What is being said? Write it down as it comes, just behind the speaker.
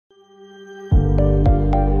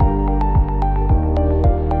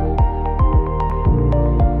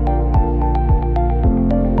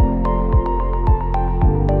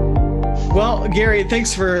Gary,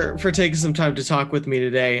 thanks for taking some time to talk with me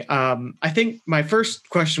today. I think my first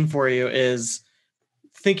question for you is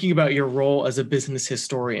thinking about your role as a business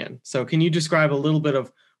historian. So can you describe a little bit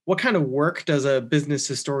of what kind of work does a business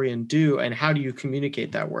historian do, and how do you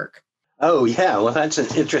communicate that work? Oh, yeah. Well, that's an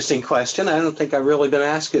interesting question. I don't think I've really been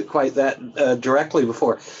asked it quite that directly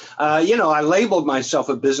before. I labeled myself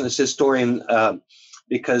a business historian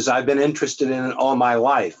because I've been interested in it all my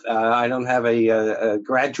life. I don't have a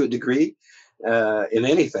graduate degree in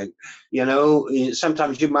anything.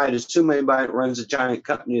 Sometimes you might assume anybody that runs a giant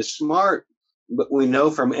company is smart, but we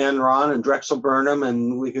know from Enron and Drexel Burnham,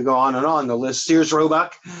 and we could go on the list, Sears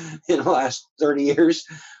Roebuck in the last 30 years,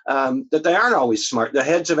 that they aren't always smart. The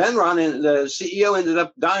heads of Enron and the CEO ended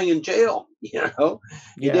up dying in jail. He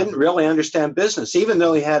didn't really understand business, even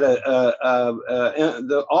though he had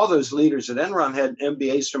all those leaders at Enron had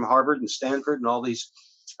MBAs from Harvard and Stanford and all these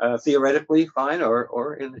theoretically fine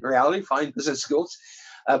or in reality fine business schools,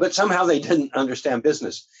 but somehow they didn't understand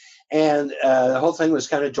business. And the whole thing was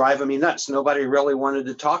kind of driving me nuts. Nobody really wanted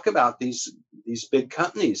to talk about these big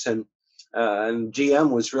companies, and GM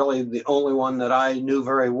was really the only one that I knew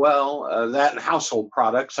very well. That and household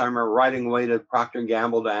products. I remember writing away to Procter and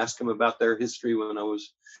Gamble to ask them about their history when I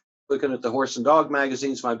was looking at the horse and dog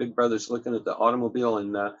magazines. My big brother's looking at the automobile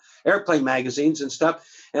and airplane magazines and stuff.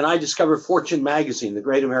 And I discovered Fortune magazine, the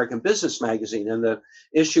great American business magazine. And the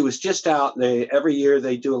issue was just out. Every year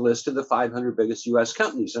they do a list of the 500 biggest U.S.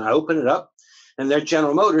 companies. And I opened it up, and their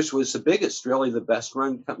General Motors was the biggest, really the best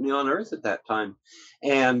run company on earth at that time.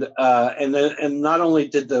 And not only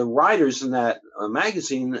did the writers in that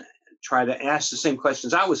magazine try to ask the same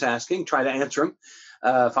questions I was asking, try to answer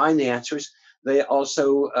them, find the answers, they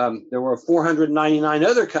also, there were 499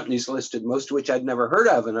 other companies listed, most of which I'd never heard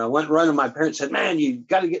of. And I went running. My parents said, "Man, you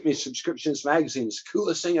got to get me a subscription to this magazine. It's the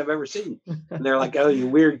coolest thing I've ever seen." And they're like, "Oh, you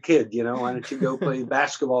weird kid, why don't you go play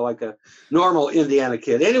basketball like a normal Indiana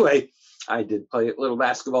kid?" Anyway, I did play a little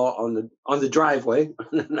basketball on the driveway.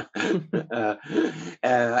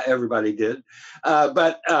 Everybody did.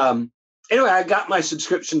 Anyway, I got my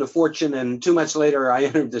subscription to Fortune, and 2 months later, I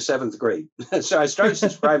entered the 7th grade. So I started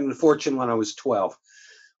subscribing to Fortune when I was 12.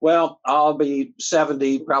 Well, I'll be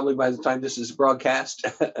 70 probably by the time this is broadcast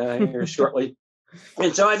here shortly.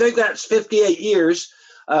 And so I think that's 58 years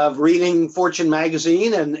of reading Fortune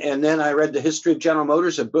magazine. And then I read the history of General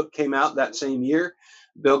Motors. A book came out that same year.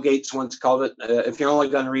 Bill Gates once called it, if you're only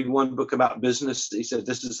going to read one book about business, he said,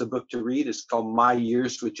 this is the book to read. It's called My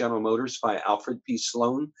Years with General Motors by Alfred P.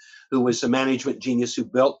 Sloan, who was a management genius who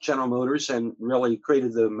built General Motors and really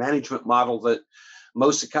created the management model that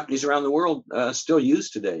most of the companies around the world still use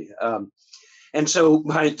today. And so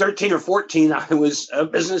by 13 or 14, I was a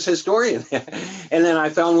business historian. And then I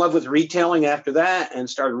fell in love with retailing after that and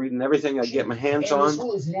started reading everything I get my hands on.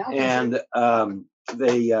 And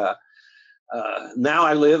now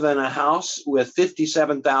I live in a house with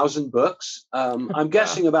 57,000 books. I'm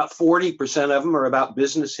guessing about 40% of them are about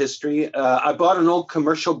business history. I bought an old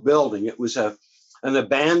commercial building. It was an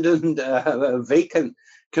abandoned, vacant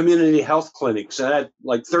community health clinic. So I had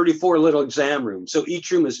like 34 little exam rooms. So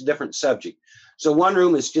each room is a different subject. So one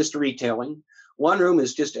room is just retailing. One room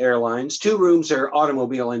is just airlines. 2 rooms are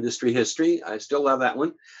automobile industry history. I still love that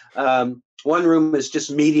one. One room is just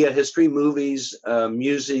media history, movies,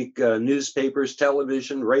 music, newspapers,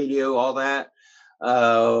 television, radio, all that.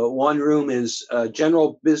 One room is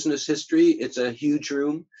general business history. It's a huge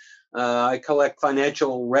room. I collect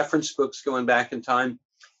financial reference books going back in time.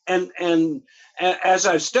 And as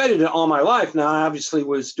I've studied it all my life, now I obviously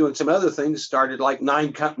was doing some other things, started like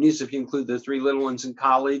 9 companies, if you include the 3 little ones in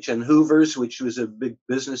college, and Hoover's, which was a big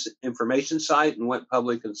business information site, and went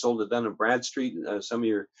public and sold to Dun & Bradstreet. Some of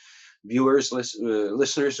your viewers,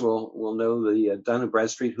 listeners will know the Dun &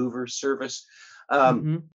 Bradstreet Hoover service.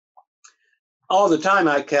 All the time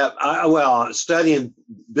I kept, studying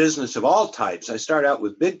business of all types. I started out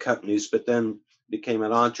with big companies, but then became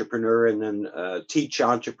an entrepreneur and then teach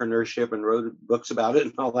entrepreneurship and wrote books about it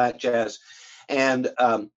and all that jazz. And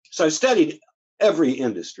so I studied every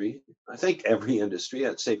industry, I think every industry,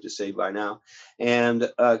 that's safe to say by now,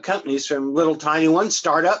 and companies from little tiny ones,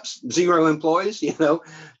 startups, 0 employees, to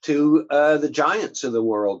the giants of the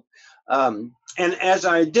world. And as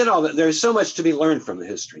I did all that, there's so much to be learned from the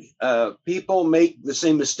history. People make the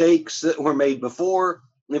same mistakes that were made before.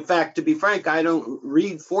 In fact, to be frank, I don't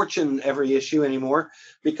read Fortune every issue anymore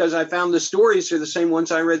because I found the stories are the same ones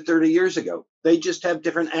I read 30 years ago. They just have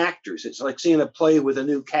different actors. It's like seeing a play with a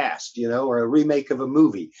new cast, or a remake of a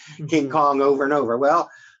movie, King Kong over and over. Well,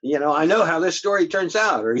 I know how this story turns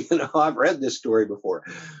out, or, I've read this story before.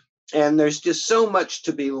 And there's just so much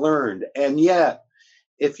to be learned. And yet,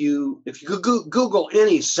 if you Google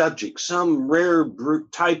any subject, some rare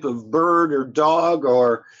type of bird or dog,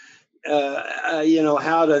 or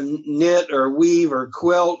how to knit or weave or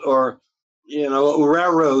quilt, or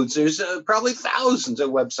railroads. There's probably thousands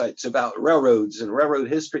of websites about railroads and railroad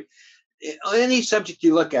history. Any subject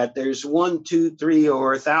you look at, there's 1, 2, 3,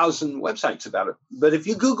 or 1,000 websites about it. But if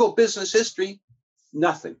you Google business history,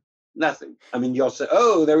 nothing. I mean, you'll say,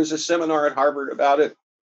 oh, there was a seminar at Harvard about it,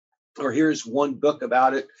 or here's one book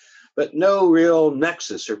about it, but no real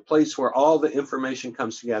nexus or place where all the information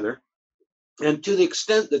comes together. And to the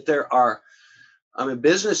extent that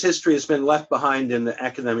business history has been left behind in the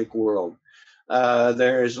academic world.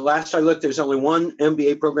 Last I looked, there's only one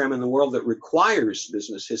MBA program in the world that requires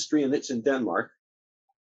business history, and it's in Denmark.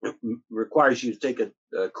 It requires you to take a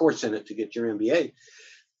course in it to get your MBA.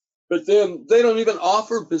 But then they don't even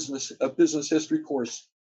offer a business history course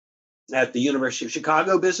at the University of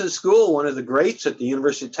Chicago Business School, one of the greats, at the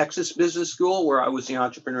University of Texas Business School, where I was the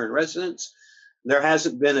entrepreneur in residence. There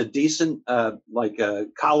hasn't been a decent,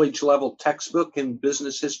 college level textbook in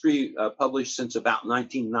business history published since about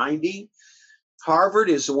 1990. Harvard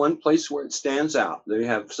is the one place where it stands out. They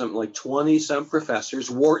have something like 20 some professors.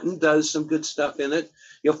 Wharton does some good stuff in it.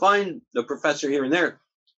 You'll find a professor here and there.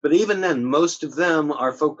 But even then, most of them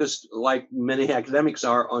are focused, like many academics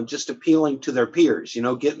are, on just appealing to their peers,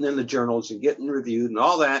 getting in the journals and getting reviewed and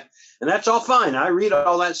all that. And that's all fine. I read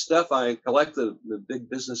all that stuff. I collect the big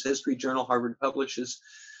business history journal Harvard publishes.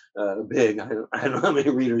 Big. I don't know how many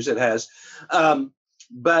readers it has.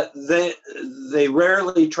 But they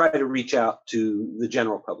rarely try to reach out to the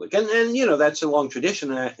general public. And that's a long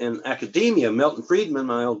tradition in academia. Milton Friedman,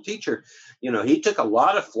 my old teacher, he took a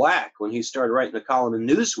lot of flack when he started writing a column in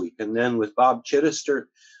Newsweek. And then with Bob Chittister,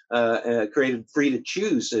 created Free to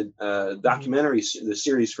Choose, a documentary, the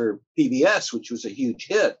series for PBS, which was a huge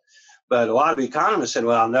hit. But a lot of economists said,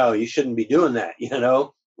 well, no, you shouldn't be doing that.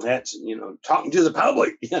 That's, talking to the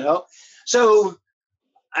public, So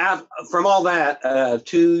from all that,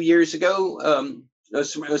 2 years ago,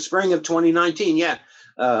 spring of 2019,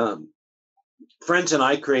 friends and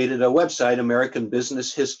I created a website,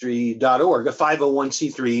 AmericanBusinessHistory.org, a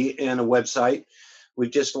 501c3 and a website. We've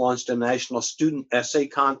just launched a national student essay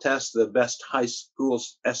contest, the best high school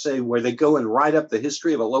essay, where they go and write up the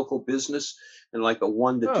history of a local business in like a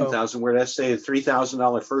 1 to 2,000 word essay, a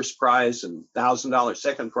 $3,000 first prize and $1,000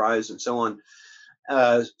 second prize, and so on.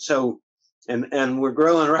 And we're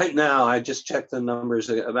growing right now. I just checked the numbers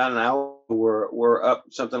about an hour. We're up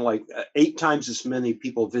something like 8 times as many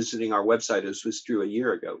people visiting our website as was true a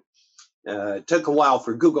year ago. It took a while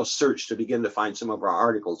for Google search to begin to find some of our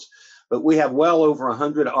articles, but we have well over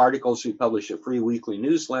 100 articles. We publish a free weekly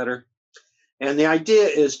newsletter. And the idea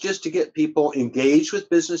is just to get people engaged with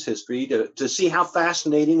business history, to see how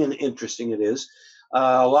fascinating and interesting it is.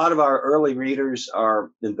 A lot of our early readers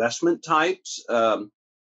are investment types.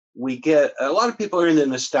 We get a lot of people are into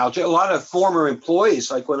nostalgia. A lot of former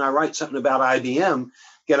employees, like when I write something about IBM,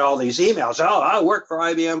 get all these emails. Oh, I worked for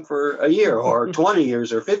IBM for a year or 20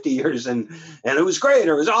 years or 50 years, and it was great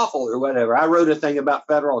or it was awful or whatever. I wrote a thing about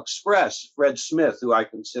Federal Express, Fred Smith, who I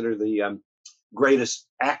consider the greatest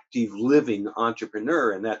active living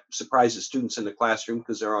entrepreneur, and that surprises students in the classroom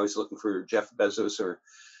because they're always looking for Jeff Bezos or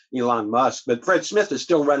Elon Musk. But Fred Smith is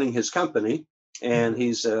still running his company, and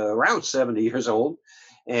he's around 70 years old.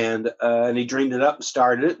 And he dreamed it up and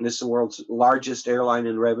started it. And it's the world's largest airline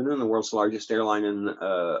in revenue and the world's largest airline in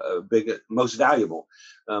most valuable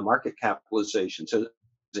market capitalization. So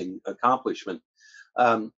it's an accomplishment.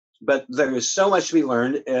 But there is so much to be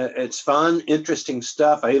learned. It's fun, interesting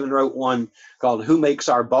stuff. I even wrote one called Who Makes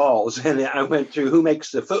Our Balls? And I went through who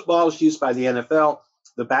makes the footballs used by the NFL,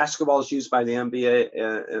 the basketballs used by the NBA,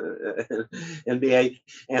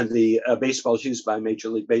 and the baseballs used by Major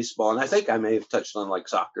League Baseball. And I think I may have touched on like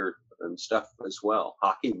soccer and stuff as well,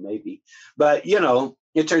 hockey maybe. But,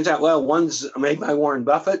 it turns out, well, one's made by Warren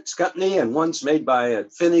Buffett's company and one's made by a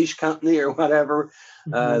Finnish company or whatever.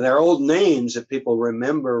 They're old names that people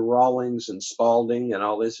remember, Rawlings and Spalding and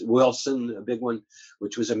all this. Wilson, a big one,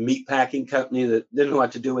 which was a meat packing company that didn't know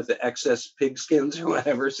what to do with the excess pig skins or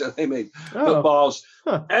whatever. So they made footballs.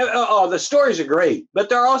 The stories are great, but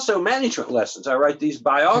there are also management lessons. I write these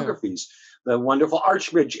biographies. The wonderful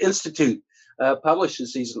Archbridge Institute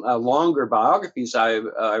publishes these longer biographies I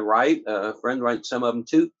write. A friend writes some of them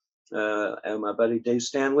too, and my buddy Dave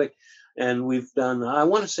Stanwyck. And we've done, I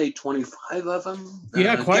want to say 25 of them.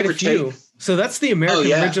 Yeah, quite a few. So that's the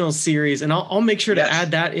American Original series. And I'll make sure to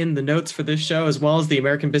add that in the notes for this show, as well as the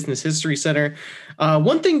American Business History Center.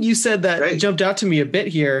 One thing you said that jumped out to me a bit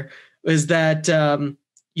here is that,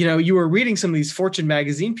 you were reading some of these Fortune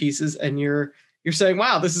magazine pieces and you're you're saying,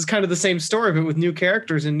 wow, this is kind of the same story, but with new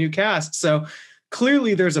characters and new casts. So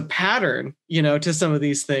clearly there's a pattern, to some of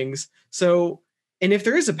these things. So, and if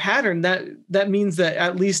there is a pattern, that means that,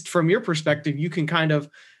 at least from your perspective, you can kind of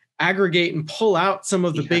aggregate and pull out some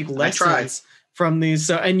of the big lessons from these.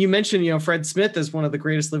 So, and you mentioned, Fred Smith as one of the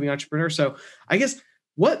greatest living entrepreneurs. So I guess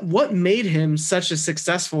what made him such a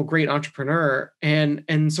successful, great entrepreneur,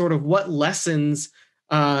 and sort of what lessons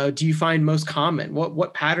do you find most common?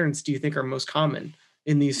 What patterns do you think are most common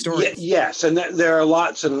in these stories? Yes, and there are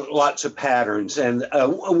lots and lots of patterns. And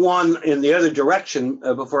one in the other direction,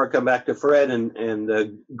 before I come back to Fred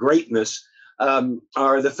and greatness,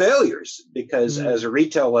 are the failures. Because as a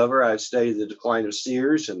retail lover, I've studied the decline of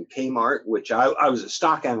Sears and Kmart, which I was a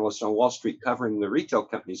stock analyst on Wall Street covering the retail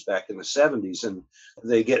companies back in the 70s. And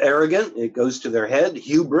they get arrogant. It goes to their head,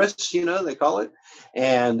 hubris, they call it.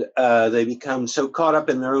 And they become so caught up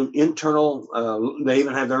in their own internal, they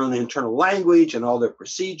even have their own internal language and all their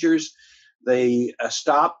procedures. They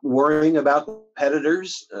stop worrying about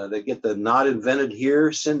competitors. They get the not invented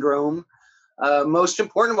here syndrome. Most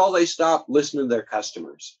important of all, they stop listening to their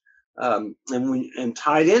customers. And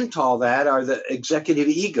tied into all that are the executive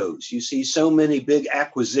egos. You see so many big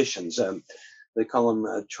acquisitions. They call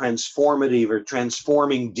them transformative or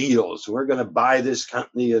transforming deals. We're going to buy this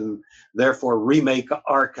company and therefore remake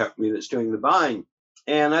our company that's doing the buying.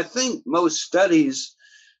 And I think most studies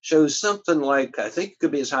show something like, I think it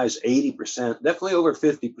could be as high as 80%, definitely over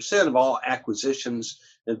 50% of all acquisitions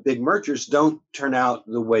and big mergers don't turn out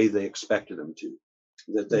the way they expected them to.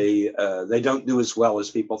 That they don't do as well as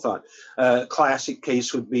people thought. Classic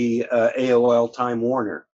case would be AOL Time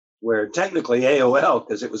Warner, where technically AOL,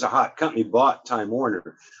 because it was a hot company, bought Time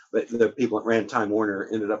Warner, but the people that ran Time Warner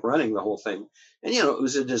ended up running the whole thing. And, it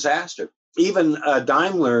was a disaster. Even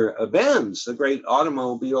Daimler-Benz, the great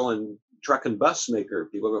automobile and truck and bus maker,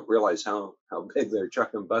 people don't realize how big their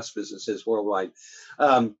truck and bus business is worldwide.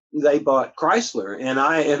 They bought Chrysler. And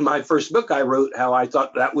in my first book, I wrote how I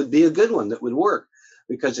thought that would be a good one that would work,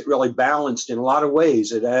 because it really balanced in a lot of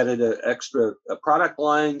ways. It added extra product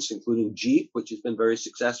lines, including Jeep, which has been very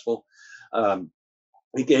successful.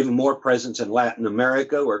 It gave them more presence in Latin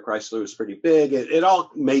America, where Chrysler was pretty big. It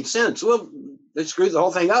all made sense. Well, they screwed the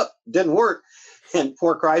whole thing up. Didn't work. And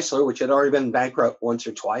poor Chrysler, which had already been bankrupt once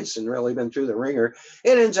or twice and really been through the ringer,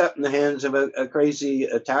 it ends up in the hands of a crazy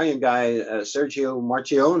Italian guy, Sergio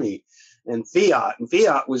Marchionne, and Fiat. And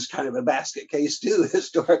Fiat was kind of a basket case too,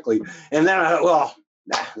 historically. And then I thought,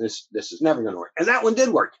 this is never going to work. And that one did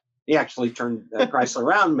work. He actually turned Chrysler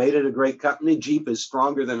around, made it a great company. Jeep is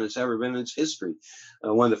stronger than it's ever been in its history.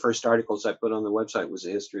 One of the first articles I put on the website was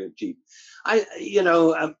the history of Jeep.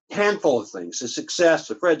 A handful of things. The success,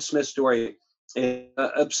 the Fred Smith story,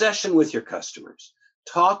 obsession with your customers,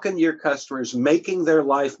 talking to your customers, making their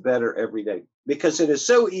life better every day, because it is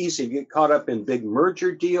so easy to get caught up in big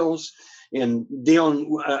merger deals, in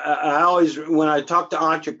dealing. I always, when I talk to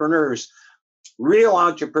entrepreneurs, real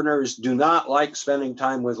entrepreneurs do not like spending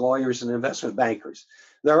time with lawyers and investment bankers.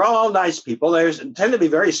 They're all nice people. They tend to be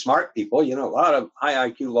very smart people. A lot of high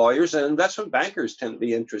IQ lawyers, and investment bankers tend to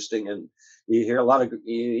be interesting, and you hear a lot of,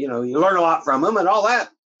 you learn a lot from them and all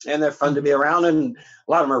that. And they're fun to be around, and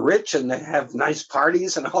a lot of them are rich and they have nice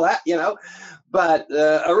parties and all that, But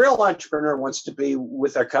a real entrepreneur wants to be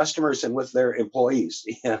with their customers and with their employees,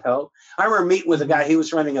 I remember meeting with a guy, he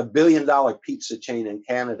was running $1 billion pizza chain in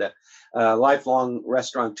Canada, lifelong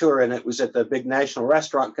restaurateur, and it was at the big national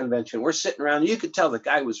restaurant convention. We're sitting around, and you could tell the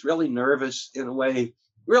guy was really nervous in a way,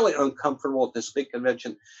 really uncomfortable at this big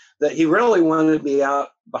convention, that he really wanted to be out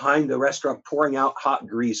behind the restaurant pouring out hot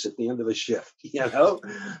grease at the end of a shift,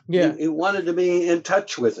 Yeah. He wanted to be in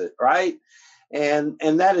touch with it, right? And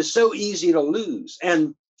that is so easy to lose.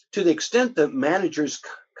 And to the extent that managers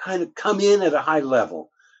kind of come in at a high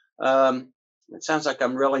level, it sounds like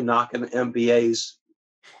I'm really knocking MBAs.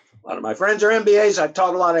 A lot of my friends are MBAs. I've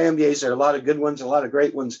taught a lot of MBAs. There are a lot of good ones, a lot of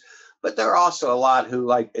great ones, but there are also a lot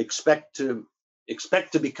who expect to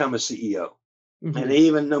become a CEO. Mm-hmm. And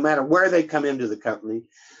even no matter where they come into the company,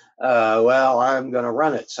 I'm going to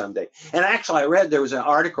run it someday. And actually, I read there was an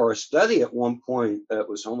article or a study at one point that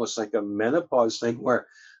was almost like a menopause thing, where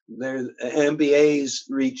their MBAs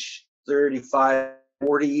reach 35,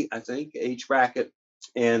 40, I think, age bracket.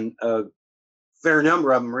 And a fair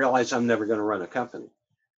number of them realize, I'm never going to run a company.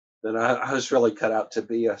 That I was really cut out to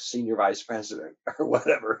be a senior vice president or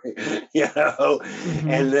whatever, mm-hmm.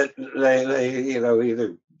 And that they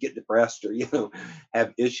either get depressed or,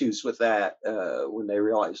 have issues with that when they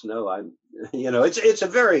realize, no, I'm, it's a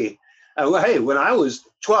very Well, hey, when I was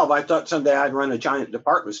 12, I thought someday I'd run a giant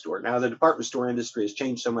department store. Now, the department store industry has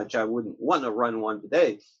changed so much, I wouldn't want to run one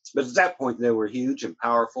today. But at that point, they were huge and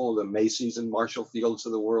powerful, the Macy's and Marshall Fields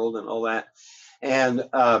of the world and all that. And,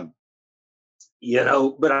 but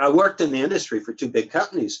I worked in the industry for two big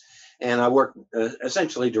companies. And I worked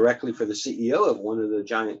essentially directly for the CEO of one of the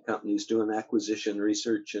giant companies doing acquisition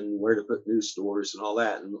research and where to put new stores and all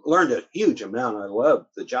that, and learned a huge amount. I loved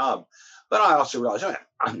the job. But I also realized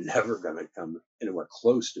I'm never going to come anywhere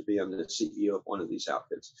close to being the CEO of one of these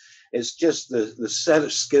outfits. It's just the set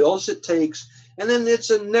of skills it takes. And then it's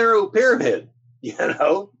a narrow pyramid.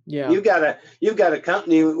 Yeah. You've got a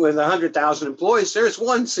company with 100,000 employees. There's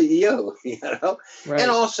one CEO, Right. And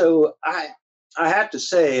also I have to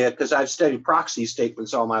say, because I've studied proxy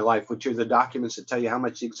statements all my life, which are the documents that tell you how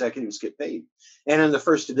much the executives get paid. And in the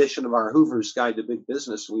first edition of our Hoover's Guide to Big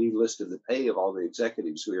Business, we listed the pay of all the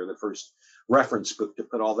executives. We are the first reference book to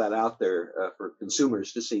put all that out there for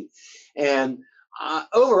consumers to see. And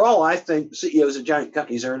overall, I think CEOs of giant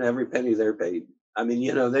companies earn every penny they're paid. I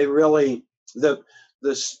mean, they really,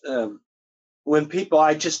 when people,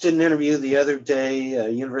 I just did an interview the other day, a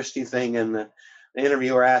university thing, and the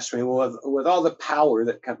interviewer asked me, well, with all the power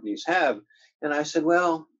that companies have, and I said,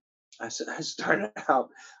 I started out,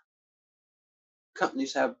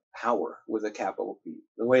 companies have power with a capital P,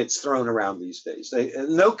 the way it's thrown around these days.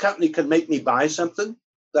 No company can make me buy something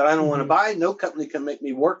that I don't want to buy. No company can make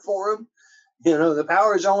me work for them. The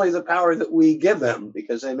power is only the power that we give them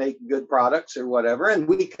because they make good products or whatever, and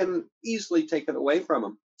we can easily take it away from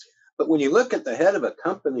them. But when you look at the head of a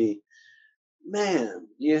company, man,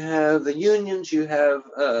 you have the unions, you have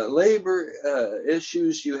labor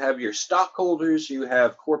issues, you have your stockholders, you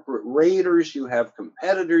have corporate raiders, you have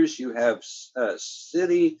competitors, you have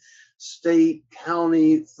city, state,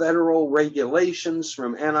 county, federal regulations,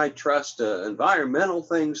 from antitrust to environmental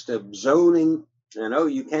things to zoning.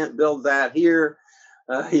 You can't build that here.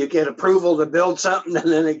 You get approval to build something,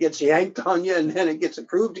 and then it gets yanked on you, and then it gets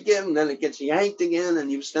approved again, and then it gets yanked again,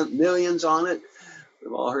 and you've spent millions on it.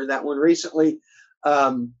 We've all heard that one recently.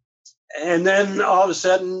 And then all of a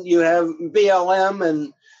sudden you have BLM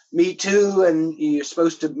and Me Too, and you're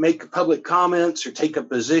supposed to make public comments or take a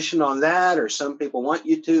position on that, or some people want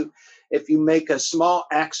you to. If you make a small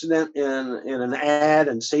accident in an ad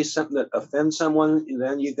and say something that offends someone,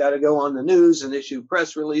 then you got to go on the news and issue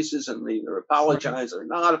press releases and either apologize or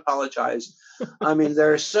not apologize. I mean,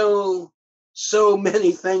 there are so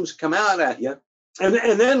many things come out at you.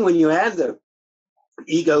 And then when you add the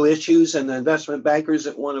ego issues and the investment bankers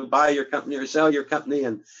that want to buy your company or sell your company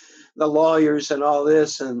and the lawyers and all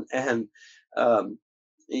this, and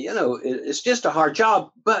it's just a hard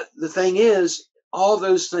job. But the thing is, all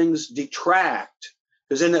those things detract,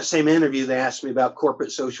 because in that same interview they asked me about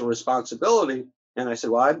corporate social responsibility, and I said,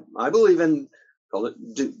 well, I believe in, call it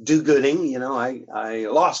do-gooding. I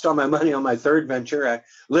lost all my money on my third venture. I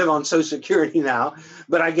live on Social Security now,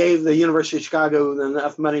 but I gave the University of Chicago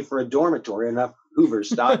enough money for a dormitory, enough Hoover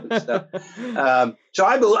stock and stuff. So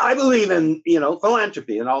I believe in,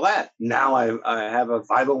 philanthropy and all that. Now I have a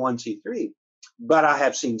 501c3, but I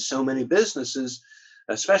have seen so many businesses,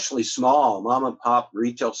 especially small mom and pop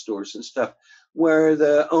retail stores and stuff, where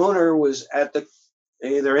the owner was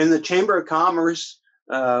either in the Chamber of Commerce,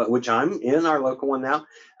 which I'm in, our local one now,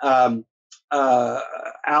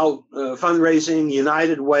 out fundraising,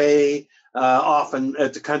 United Way, often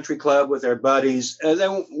at the country club with their buddies.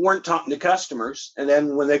 They weren't talking to customers. And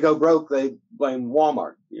then when they go broke, they blame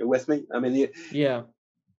Walmart. You with me? I mean,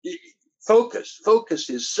 focus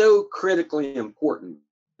is so critically important.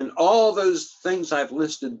 And all those things I've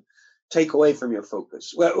listed take away from your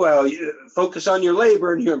focus. Well, you focus on your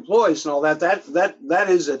labor and your employees and all that. That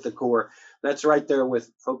is at the core. That's right there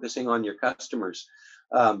with focusing on your customers.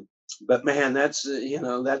 But man, that's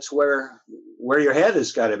that's where your head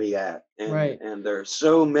has got to be at. And, right. And there are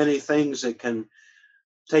so many things that can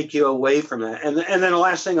take you away from that. And then the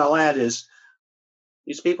last thing I'll add is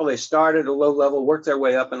these people, they start at a low level, work their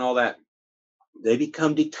way up and all that. They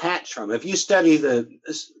become detached from it. If you study the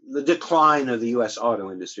decline of the U.S. auto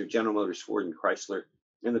industry, General Motors, Ford, and Chrysler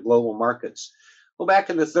in the global markets, well, back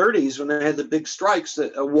in the 30s when they had the big strikes,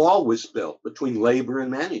 a wall was built between labor and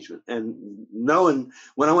management. And knowing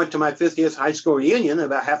when I went to my 50th high school reunion,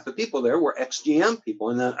 about half the people there were ex-GM people.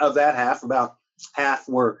 And then of that half, about half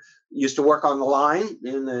used to work on the line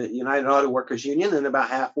in the United Auto Workers Union, and about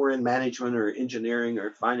half were in management or engineering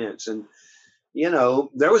or finance. And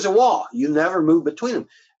there was a wall. You never moved between them.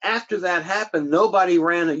 After that happened, nobody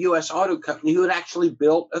ran a U.S. auto company who had actually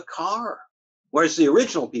built a car. Whereas the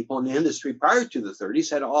original people in the industry prior to the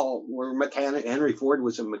 30s were mechanic. Henry Ford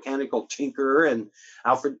was a mechanical tinkerer, and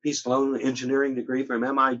Alfred P. Sloan, an engineering degree from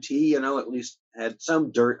MIT, at least had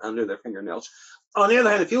some dirt under their fingernails. On the other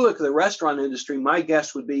hand, if you look at the restaurant industry, my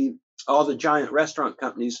guess would be all the giant restaurant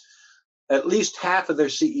companies, at least half of their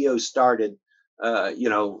CEOs started,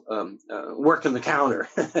 working the counter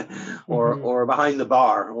or behind the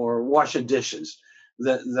bar or washing dishes.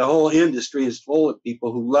 The whole industry is full of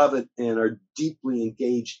people who love it and are deeply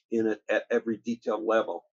engaged in it at every detailed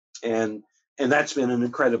level. And that's been an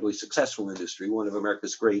incredibly successful industry, one of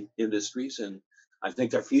America's great industries. And I think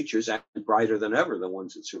their future is actually brighter than ever, the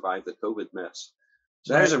ones that survived the COVID mess.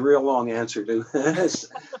 So there's a real long answer to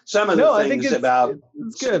some of the things about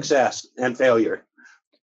success and failure.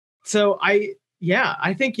 So I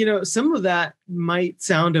think, some of that might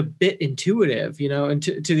sound a bit intuitive, and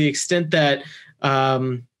to the extent that,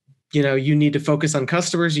 you need to focus on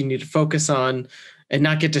customers, you need to focus on and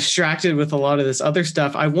not get distracted with a lot of this other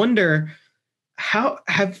stuff. I wonder, how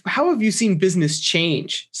have you seen business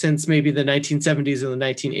change since maybe the 1970s and the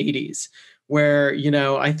 1980s, where,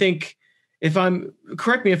 I think,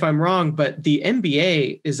 correct me if I'm wrong, but the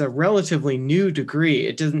MBA is a relatively new degree.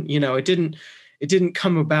 It didn't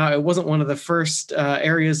come about. It wasn't one of the first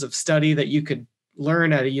areas of study that you could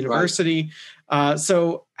learn at a university. Right.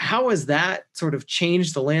 So how has that sort of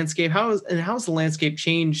changed the landscape? How's the landscape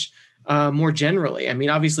changed more generally? I mean,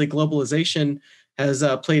 obviously globalization has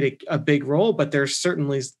played a big role, but there's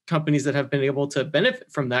certainly companies that have been able to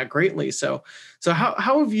benefit from that greatly. So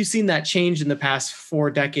how have you seen that change in the past 4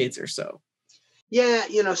 decades or so?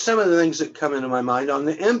 Yeah, some of the things that come into my mind on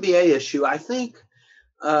the MBA issue, I think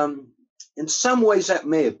in some ways that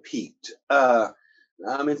may have peaked.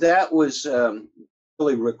 That was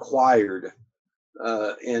really required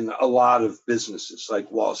in a lot of businesses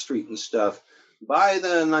like Wall Street and stuff by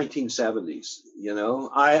the 1970s.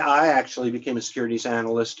 I actually became a securities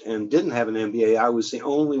analyst and didn't have an MBA. I was the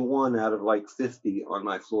only one out of like 50 on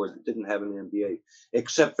my floor that didn't have an MBA,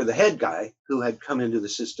 except for the head guy who had come into the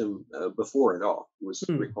system before it all was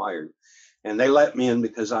required. And they let me in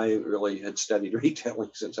because I really had studied retailing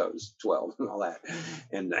since I was 12 and all that.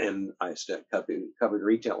 And I covered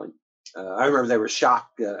retailing. I remember they were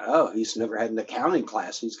shocked. He's never had an accounting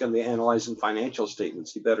class. He's going to be analyzing financial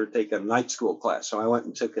statements. He better take a night school class. So I went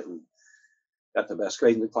and took it and got the best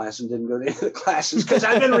grade in the class and didn't go to any of the classes because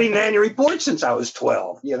I've been reading annual reports since I was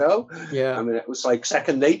 12, Yeah. It was like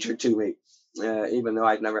second nature to me, even though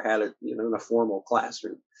I'd never had it, in a formal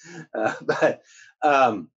classroom.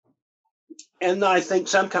 And I think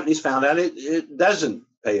some companies found out it doesn't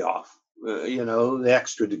pay off, the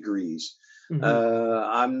extra degrees. Mm-hmm.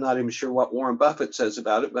 I'm not even sure what Warren Buffett says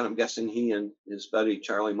about it, but I'm guessing he and his buddy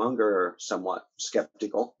Charlie Munger are somewhat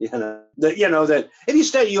skeptical. That if you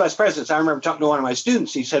study U.S. presidents, I remember talking to one of my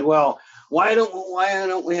students. He said, "Well, why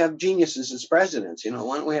don't we have geniuses as presidents?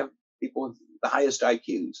 Why don't we have people with the highest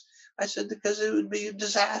IQs?" I said, "Because it would be a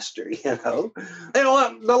disaster.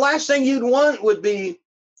 The last thing you'd want would be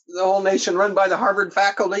the whole nation run by the Harvard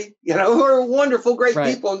faculty, who are wonderful, great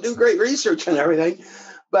people and do great research and everything."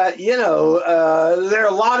 But, there are a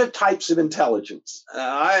lot of types of intelligence.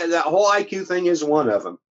 That whole IQ thing is one of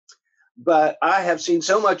them. But I have seen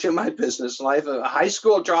so much in my business life of high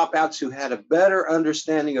school dropouts who had a better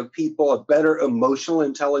understanding of people, a better emotional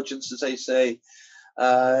intelligence, as they say.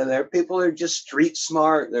 There are people that are just street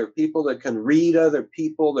smart. There are people that can read other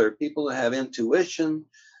people. There are people that have intuition.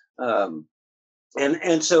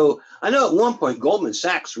 And so I know at one point Goldman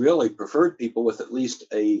Sachs really preferred people with at least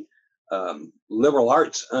a liberal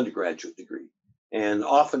arts undergraduate degree, and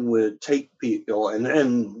often would take people,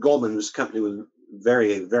 and Goldman was a company with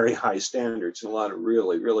very, very high standards and a lot of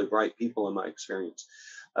really, really bright people in my experience.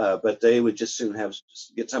 But they would just soon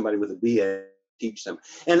get somebody with a BA teach them.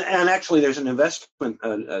 And actually there's an investment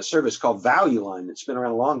service called Value Line that's been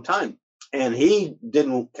around a long time. And he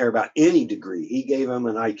didn't care about any degree. He gave them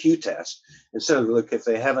an IQ test. And said, look, if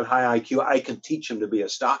they have a high IQ, I can teach them to be a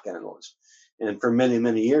stock analyst. And for many,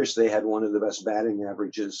 many years, they had one of the best batting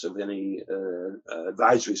averages of any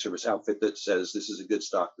advisory service outfit that says this is a good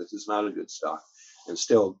stock, this is not a good stock, and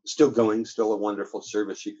still going, still a wonderful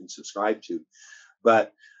service you can subscribe to.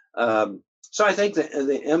 But so I think that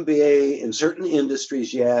the MBA in certain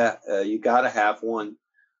industries, you got to have one.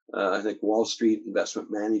 I think Wall Street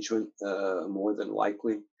investment management more than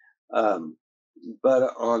likely.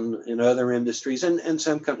 But in other industries, and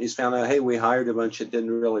some companies found out, hey, we hired a bunch that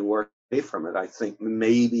didn't really work away from it. I think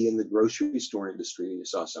maybe in the grocery store industry, you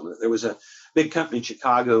saw some of it. There was a big company in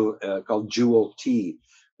Chicago called Jewel Tea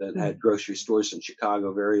that had grocery stores in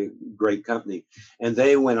Chicago, very great company. And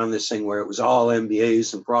they went on this thing where it was all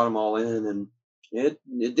MBAs and brought them all in. it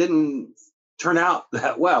didn't turn out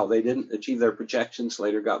that well. They didn't achieve their projections.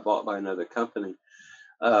 Later got bought by another company.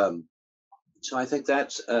 So I think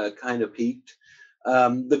that's kind of peaked.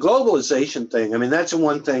 The globalization thing, I mean, that's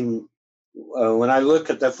one thing when I look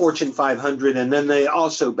at the Fortune 500, and then they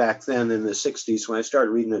also back then in the 60s, when I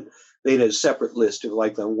started reading it, they had a separate list of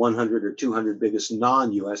like the 100 or 200 biggest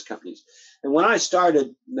non-US companies. And when I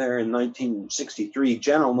started there in 1963,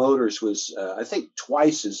 General Motors was, I think,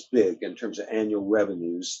 twice as big in terms of annual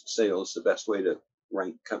revenues. Sales, the best way to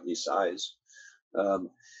rank company size.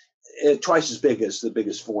 Twice as big as the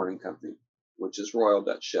biggest foreign company, which is Royal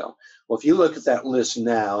Dutch Shell. Well, if you look at that list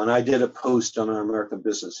now, and I did a post on our American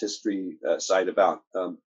Business History site about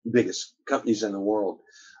biggest companies in the world,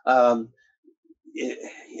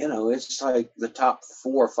 it's like the top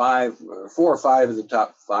four or five of the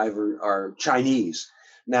top five are Chinese.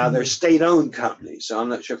 Now they're state-owned companies, so I'm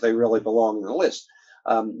not sure if they really belong in the list.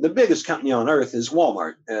 The biggest company on earth is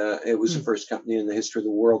Walmart. It was the first company in the history of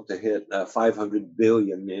the world to hit 500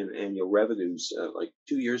 billion in annual revenues like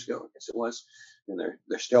 2 years ago, I guess it was. And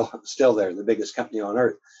they're still there, the biggest company on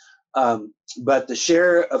earth. But the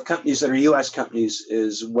share of companies that are U.S. companies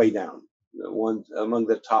is way down. One among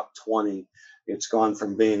the top 20, it's gone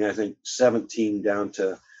from being, I think, 17 down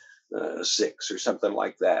to 6 or something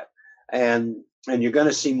like that. And you're going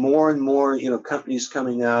to see more and more, companies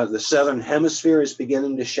coming out. The Southern Hemisphere is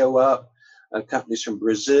beginning to show up. Companies from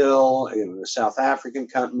Brazil, the South African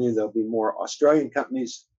company. There'll be more Australian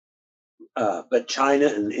companies. But China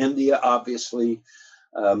and India, obviously.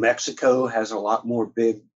 Mexico has a lot more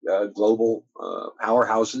big global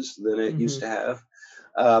powerhouses than it used to have.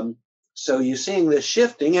 So you're seeing this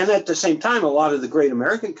shifting. And at the same time, a lot of the great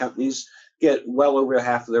American companies get well over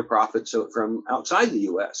half of their profits from outside the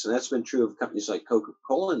U.S. And that's been true of companies like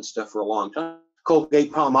Coca-Cola and stuff for a long time.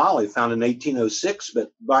 Colgate-Palmolive, founded in 1806,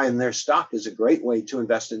 but buying their stock is a great way to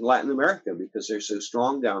invest in Latin America because they're so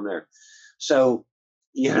strong down there. So,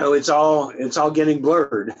 it's all getting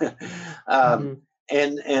blurred.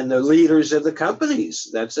 And the leaders of the companies,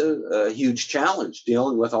 that's a huge challenge,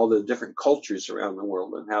 dealing with all the different cultures around the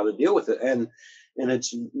world and how to deal with it. And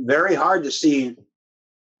it's very hard to see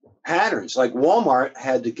patterns. Like Walmart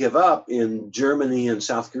had to give up in Germany and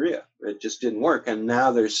South Korea. It just didn't work. And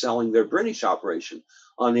now they're selling their British operation.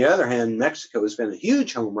 On the other hand, Mexico has been a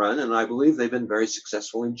huge home run, and I believe they've been very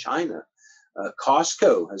successful in China.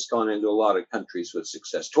 Costco has gone into a lot of countries with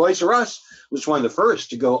success. Toys R Us was one of the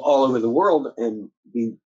first to go all over the world and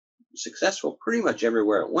be successful pretty much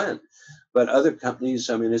everywhere it went. But other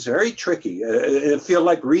companies, I mean, it's very tricky. It feels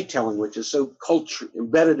like retailing, which is so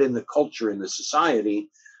embedded in the culture, in the society.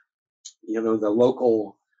 The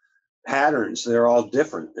local patterns, they're all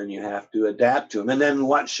different, and you have to adapt to them. And then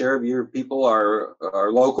what share of your people are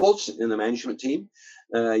locals in the management team?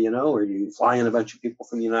 Or you fly in a bunch of people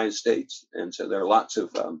from the United States. And so there are lots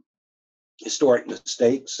of historic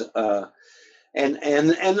mistakes. And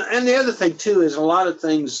the other thing, too, is a lot of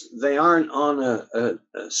things, they aren't on a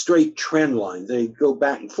straight trend line. They go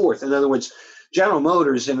back and forth. In other words, General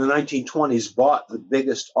Motors in the 1920s bought the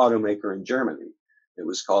biggest automaker in Germany. It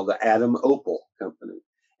was called the Adam Opel Company.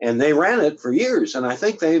 And they ran it for years, and I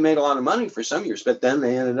think they made a lot of money for some years. But then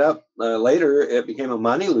they ended up, later, it became a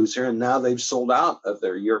money loser, and now they've sold out of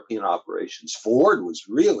their European operations. Ford was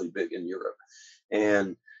really big in Europe.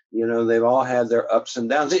 And, they've all had their ups and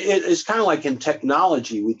downs. It's kind of like in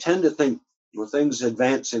technology. We tend to think things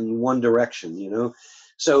advance in one direction,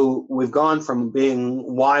 So we've gone from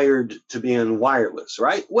being wired to being wireless,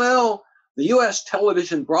 right? Well, the U.S.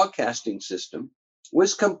 television broadcasting system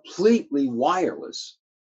was completely wireless.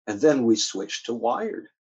 And then we switched to wired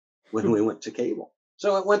when we went to cable.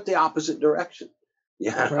 So it went the opposite direction.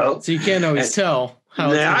 Right. So you can't always tell how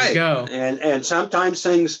it's going to go. And sometimes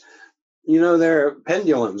things, they're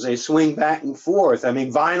pendulums. They swing back and forth. I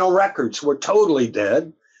mean, vinyl records were totally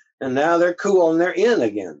dead, and now they're cool and they're in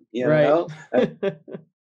again. Right. And,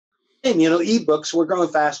 ebooks were growing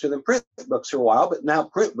faster than print books for a while, but now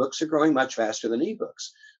print books are growing much faster than ebooks.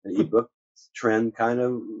 The ebook trend kind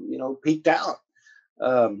of, peaked out.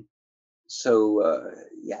 Who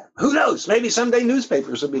knows? Maybe someday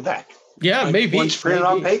newspapers will be back. Yeah, maybe. Once printed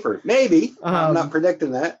on paper. Maybe. I'm not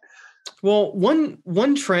predicting that. Well,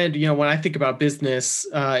 one trend, when I think about business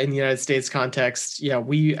in the United States context,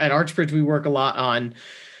 we at Archbridge, we work a lot on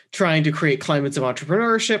trying to create climates of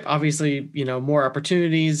entrepreneurship, obviously, more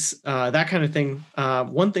opportunities, that kind of thing.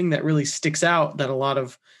 One thing that really sticks out that a lot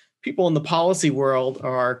of people in the policy world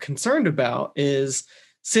are concerned about is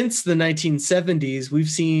since the 1970s, we've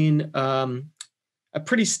seen a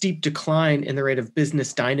pretty steep decline in the rate of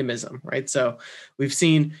business dynamism, right? So we've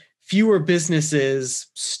seen fewer businesses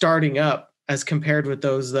starting up as compared with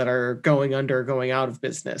those that are going under, going out of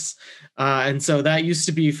business. And so that used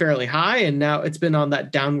to be fairly high, and now it's been on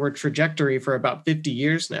that downward trajectory for about 50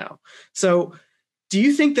 years now. So do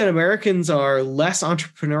you think that Americans are less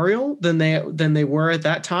entrepreneurial than they were at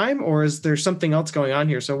that time, or is there something else going on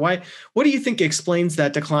here? So what do you think explains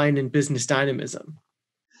that decline in business dynamism?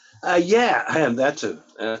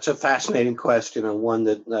 That's a fascinating question, and one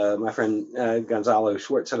that my friend Gonzalo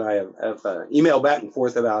Schwartz and I have emailed back and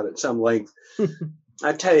forth about at some length.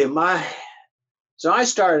 I tell you, so I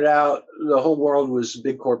started out, the whole world was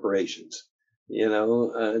big corporations,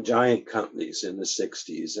 giant companies in the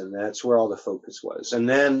 60s, and that's where all the focus was. And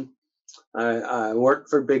then I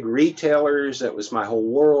worked for big retailers. That was my whole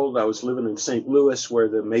world. I was living in St. Louis, where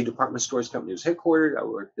the May Department Stores company was headquartered. I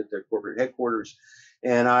worked at their corporate headquarters.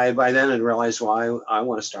 And I, by then, had realized, well, I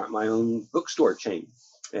want to start my own bookstore chain.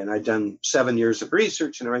 And I'd done 7 years of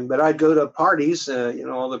research and everything, but I'd go to parties,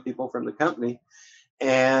 all the people from the company,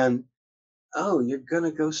 and, oh, you're going to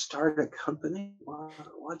go start a company?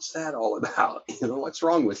 What's that all about? What's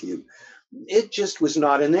wrong with you? It just was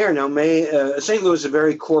not in there. Now, St. Louis is a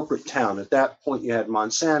very corporate town. At that point, you had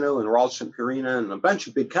Monsanto and Ralston Purina and a bunch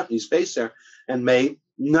of big companies based there, and May,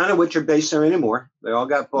 none of which are based there anymore. They all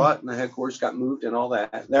got bought and the headquarters got moved and all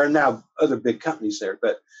that. There are now other big companies there,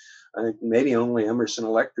 but I think maybe only Emerson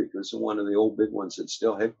Electric was one of the old big ones that's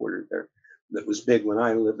still headquartered there. That was big when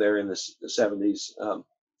I lived there in the 70s.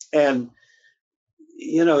 And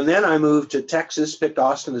then I moved to Texas, picked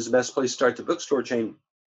Austin as the best place to start the bookstore chain,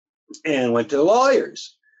 and went to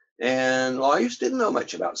lawyers. And lawyers didn't know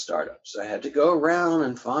much about startups. I had to go around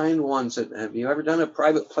and find ones that, have you ever done a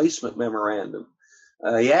private placement memorandum?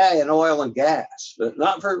 In oil and gas, but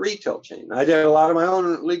not for a retail chain. I did a lot of my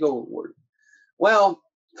own legal work. Well,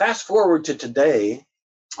 fast forward to today,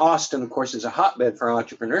 Austin, of course, is a hotbed for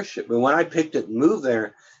entrepreneurship. But when I picked it and moved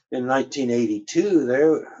there in 1982,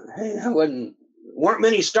 there weren't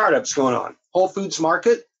many startups going on. Whole Foods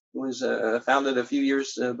Market was founded a few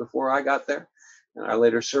years before I got there. And I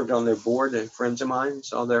later served on their board, and friends of mine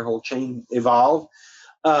saw their whole chain evolve.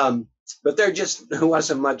 But there just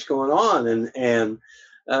wasn't much going on, and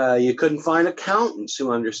you couldn't find accountants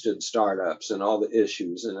who understood startups and all the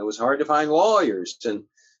issues, and it was hard to find lawyers and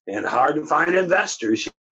hard to find investors.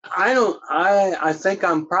 I think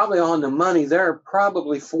I'm probably on the money. There are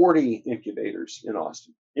probably 40 incubators in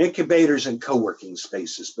Austin, incubators and co-working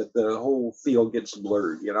spaces, but the whole field gets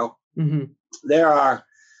blurred. Mm-hmm. There are,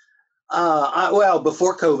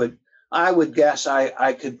 before COVID, I would guess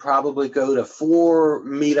I could probably go to 4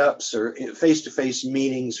 meetups or face-to-face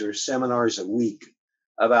meetings or seminars a week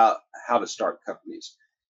about how to start companies.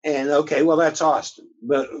 And okay, well, that's Austin.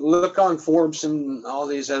 But look on Forbes and all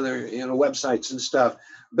these other websites and stuff,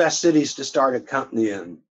 best cities to start a company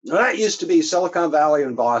in. Well, that used to be Silicon Valley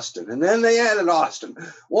and Boston, and then they added Austin.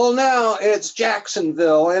 Well, now it's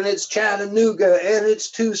Jacksonville, and it's Chattanooga, and it's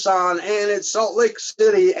Tucson, and it's Salt Lake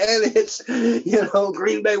City, and it's,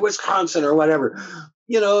 Green Bay, Wisconsin, or whatever.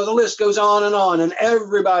 The list goes on, and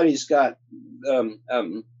everybody's got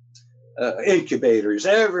incubators.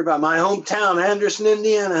 Everybody, my hometown, Anderson,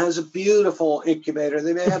 Indiana, has a beautiful incubator.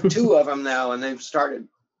 They may have 2 of them now, and they've started.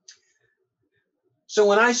 So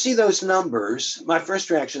when I see those numbers, my first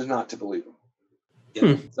reaction is not to believe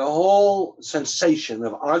them. The whole sensation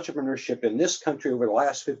of entrepreneurship in this country over the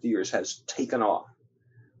last 50 years has taken off.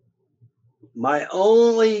 My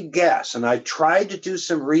only guess, and I tried to do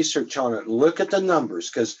some research on it, look at the numbers,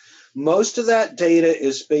 because most of that data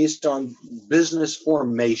is based on business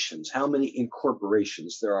formations, how many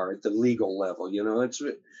incorporations there are at the legal level. It's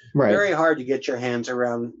very hard to get your hands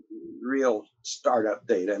around real startup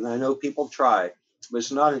data. And I know people try, but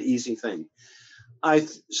it's not an easy thing.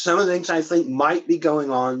 Some of the things I think might be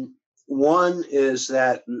going on. One is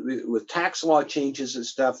that with tax law changes and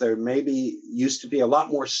stuff, there used to be a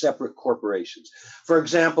lot more separate corporations. For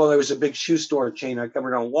example, there was a big shoe store chain I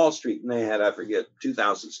covered on Wall Street, and they had,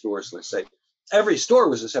 2,000 stores, let's say. Every store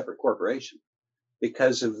was a separate corporation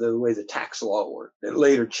because of the way the tax law worked. It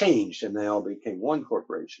later changed, and they all became one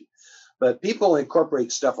corporation. But people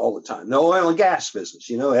incorporate stuff all the time. The oil and gas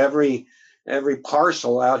business, every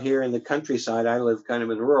parcel out here in the countryside. I live kind of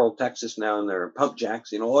in rural Texas now, and there are pump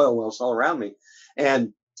jacks, oil wells all around me.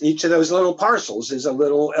 And each of those little parcels is a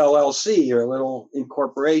little LLC or a little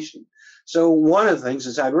incorporation. So one of the things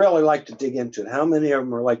is I'd really like to dig into it. How many of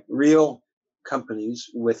them are like real companies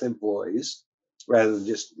with employees rather than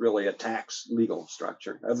just really a tax legal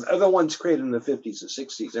structure? Other ones created in the 50s and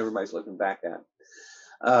 60s, everybody's looking back at.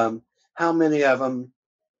 How many of them?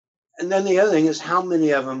 And then the other thing is how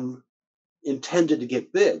many of them intended to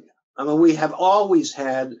get big. We have always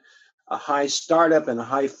had a high startup and a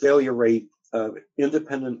high failure rate of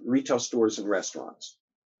independent retail stores and restaurants.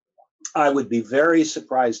 I would be very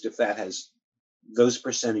surprised if those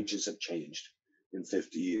percentages have changed in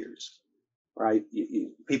 50 years. Right?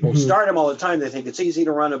 People start them all the time. They think it's easy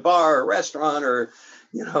to run a bar or a restaurant or,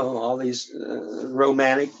 all these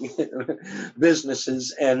romantic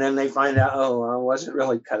businesses. And then they find out, oh, I wasn't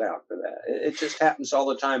really cut out for that. It just happens all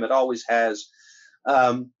the time. It always has.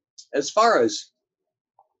 As far as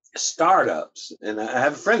startups, and I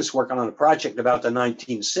have a friend that's working on a project about the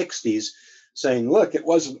 1960s saying, look, it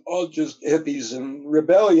wasn't all just hippies and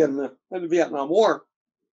rebellion in the Vietnam War.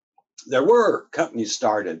 There were companies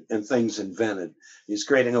started and things invented. He's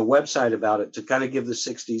creating a website about it to kind of give the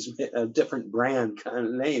 60s a different brand kind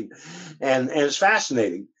of name. And it's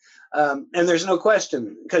fascinating. And there's no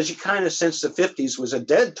question, because you kind of sense the 50s was a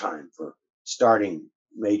dead time for starting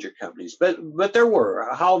major companies. But there were.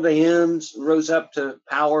 Holiday Inns rose up to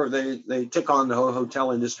power. They took on the whole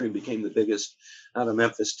hotel industry and became the biggest out of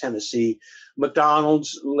Memphis, Tennessee.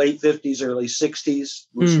 McDonald's, late 50s, early 60s,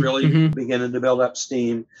 was really beginning to build up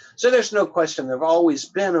steam. So there's no question there have always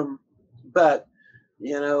been them, but,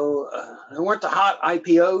 there weren't the hot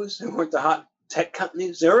IPOs, there weren't the hot tech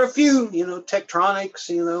companies. There were a few, Tektronix,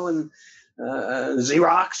 and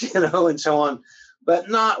Xerox, and so on, but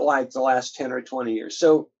not like the last 10 or 20 years.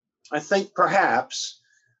 So I think perhaps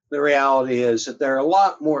the reality is that there are a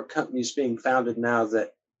lot more companies being founded now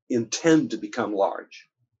that intend to become large,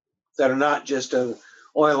 that are not just an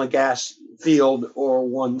oil and gas field or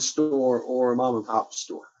one store or a mom and pop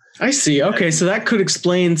store. I see. Okay. So that could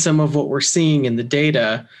explain some of what we're seeing in the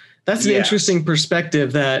data. That's an interesting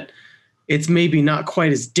perspective, that it's maybe not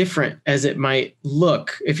quite as different as it might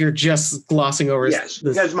look if you're just glossing over. Yes,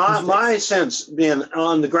 because my sense, being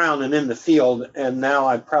on the ground and in the field, and now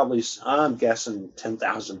I'm guessing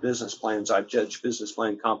 10,000 business plans. I've judged business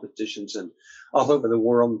plan competitions in all over the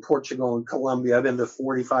world, in Portugal and Colombia. I've been to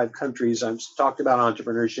 45 countries. I've talked about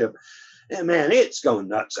entrepreneurship. And man, it's going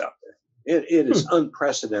nuts out there. It is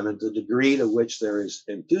unprecedented, the degree to which there is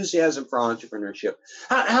enthusiasm for entrepreneurship.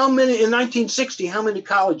 How many, in 1960, how many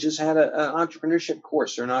colleges had an entrepreneurship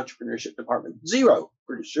course or an entrepreneurship department? Zero,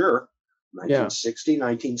 pretty sure. 1960,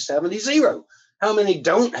 1970, zero. How many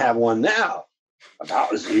don't have one now?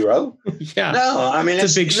 About zero. No, I mean,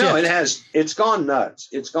 it's a big shift. It's gone nuts.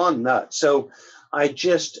 It's gone nuts. So I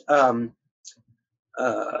just, no.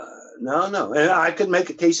 And I could make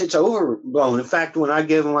a case it's overblown. In fact, when I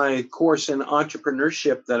give my course in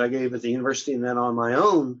entrepreneurship that I gave at the university and then on my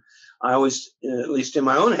own, I always, at least in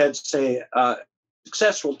my own head, say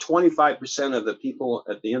successful 25% of the people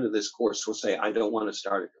at the end of this course will say, I don't want to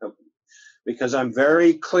start a company, because I'm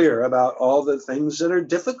very clear about all the things that are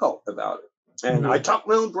difficult about it. And I talked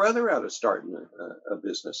my own brother out of starting a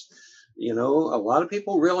business. A lot of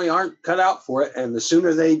people really aren't cut out for it. And the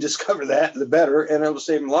sooner they discover that, the better. And it'll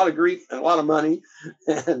save them a lot of grief and a lot of money,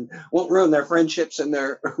 and won't ruin their friendships and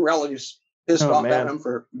their relatives pissed off at them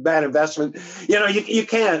for bad investment. You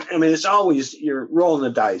can't. I mean, it's always, you're rolling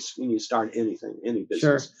the dice when you start anything, any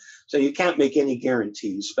business. Sure. So you can't make any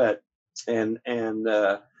guarantees. But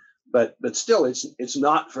still, it's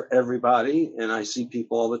not for everybody. And I see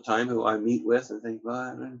people all the time who I meet with and think,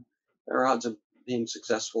 well, their odds of being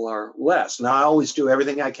successful are less. Now, I always do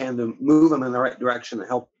everything I can to move them in the right direction and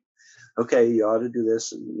help. Okay, you ought to do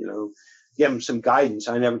this, and give them some guidance.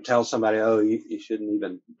 I never tell somebody, oh, you shouldn't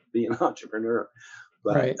even be an entrepreneur.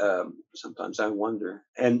 But sometimes I wonder.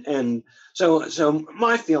 And so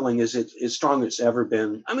my feeling is it's strong as it's ever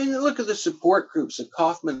been. I mean, look at the support groups, the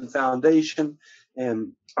Kauffman Foundation.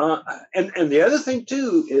 And the other thing,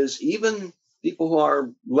 too, is even people who are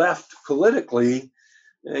left politically,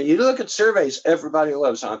 you look at surveys, everybody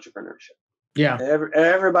loves entrepreneurship. Yeah.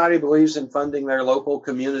 Everybody believes in funding their local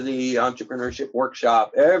community entrepreneurship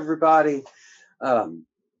workshop. Everybody. And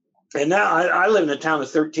now I live in a town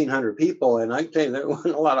of 1,300 people, and I can tell you there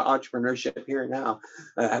wasn't a lot of entrepreneurship here now.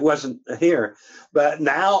 It wasn't here. But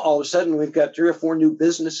now all of a sudden we've got 3 or 4 new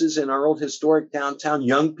businesses in our old historic downtown.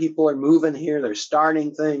 Young people are moving here. They're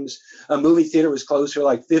starting things. A movie theater was closed for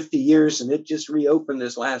like 50 years, and it just reopened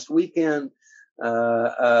this last weekend,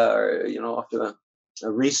 after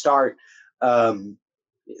a restart.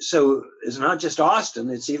 So it's not just Austin,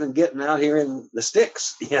 it's even getting out here in the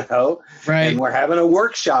sticks, Right. And we're having a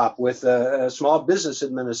workshop with a small business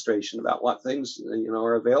administration about what things,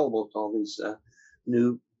 are available to all these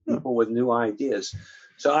new people with new ideas.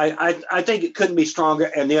 So I think it couldn't be stronger.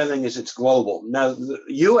 And the other thing is it's global. Now, the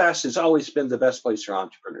U.S. has always been the best place for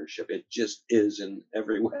entrepreneurship. It just is in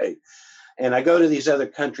every way. And I go to these other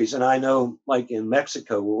countries, and I know, like in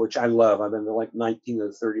Mexico, which I love, I've been to like 19 of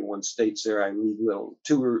the 31 states there. I lead little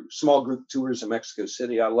small group tours in Mexico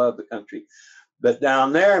City. I love the country. But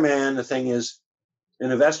down there, man, the thing is,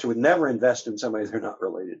 an investor would never invest in somebody they're not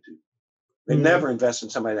related to. They never invest in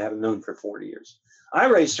somebody they haven't known for 40 years. I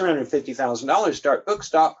raised $350,000 to start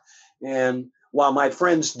Bookstop. And while my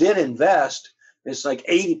friends did invest, it's like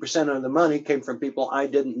 80% of the money came from people I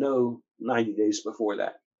didn't know 90 days before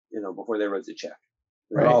that, before they wrote the check.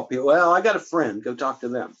 They're all people, well, I got a friend, go talk to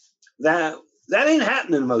them. That ain't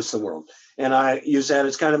happening in most of the world. And I use that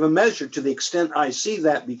as kind of a measure to the extent I see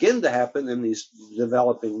that begin to happen in these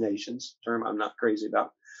developing nations, term I'm not crazy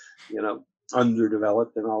about,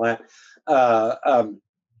 underdeveloped and all that.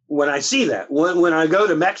 When I see that, when I go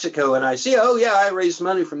to Mexico and I see, oh yeah, I raised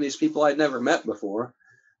money from these people I'd never met before,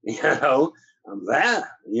 now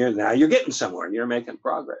you're getting somewhere, you're making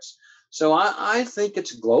progress. So I think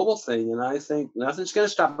it's a global thing, and I think nothing's going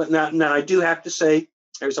to stop. But now I do have to say,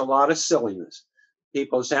 there's a lot of silliness.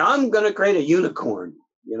 People say, I'm going to create a unicorn,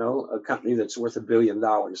 a company that's worth $1 billion,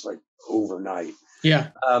 like overnight. Yeah.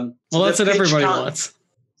 Well, that's what everybody wants.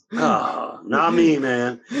 Oh, not me,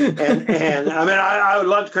 man. And I mean, I would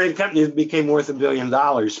love to create a company that became worth $1 billion,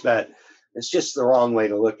 but it's just the wrong way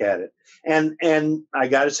to look at it. And I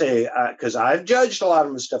got to say, because I've judged a lot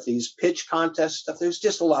of the stuff, these pitch contest stuff, there's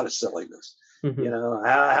just a lot of silliness. What's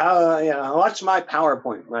my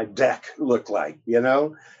PowerPoint, my deck look like,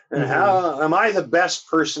 and how am I the best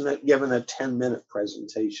person at giving a 10-minute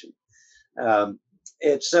presentation?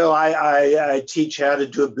 So I teach how to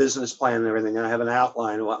do a business plan and everything. I have an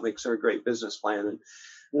outline of what makes for a great business plan. And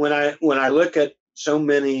when I look at so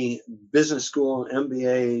many business school,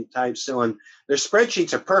 MBA types, so on, their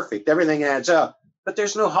spreadsheets are perfect. Everything adds up, but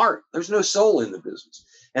there's no heart. There's no soul in the business.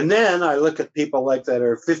 And then I look at people like that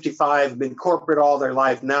are 55, been corporate all their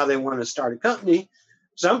life. Now they want to start a company.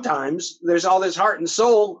 Sometimes there's all this heart and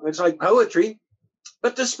soul. It's like poetry,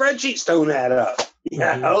 but the spreadsheets don't add up.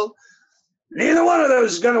 Neither one of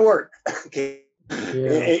those is going to work. Okay.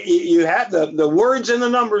 Yeah. You have the words and the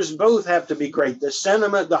numbers both have to be great. The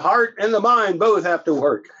sentiment, the heart, and the mind both have to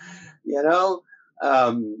work.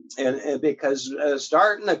 And because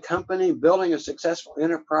starting a company, building a successful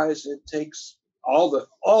enterprise, it takes all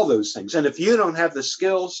those things. And if you don't have the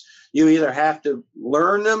skills, you either have to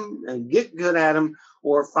learn them and get good at them,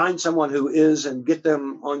 or find someone who is and get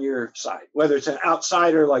them on your side. Whether it's an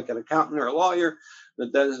outsider like an accountant or a lawyer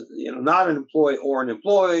that does, not an employee or an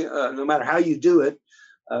employee, no matter how you do it.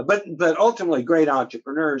 But ultimately, great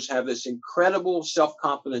entrepreneurs have this incredible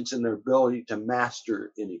self-confidence in their ability to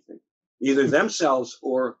master anything, either themselves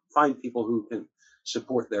or find people who can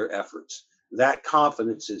support their efforts. That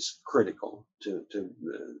confidence is critical to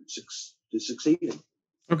succeeding.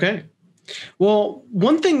 Okay. Well,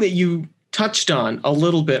 one thing that you touched on a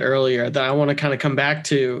little bit earlier that I want to kind of come back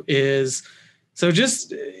to is, so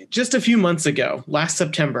just a few months ago, last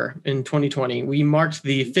September in 2020, we marked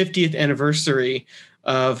the 50th anniversary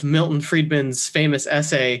of Milton Friedman's famous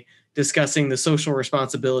essay discussing the social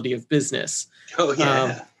responsibility of business. Oh,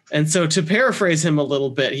 yeah. And so to paraphrase him a little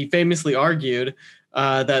bit, he famously argued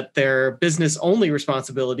that their business only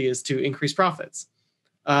responsibility is to increase profits.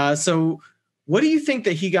 So what do you think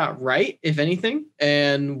that he got right, if anything?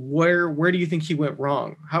 And where do you think he went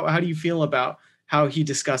wrong? How do you feel about how he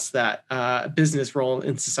discussed that business role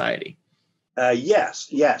in society?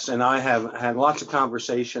 Yes. And I have had lots of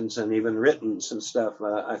conversations and even written some stuff,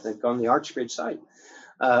 I think, on the Archbridge site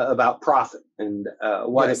about profit and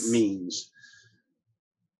what it means.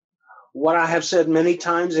 What I have said many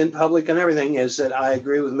times in public and everything is that I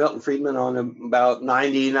agree with Milton Friedman on about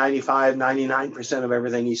 90, 95, 99% of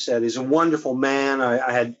everything he said. He's a wonderful man.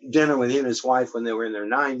 I had dinner with him and his wife when they were in their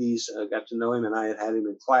 90s. I got to know him, and I had him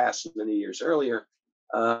in class many years earlier.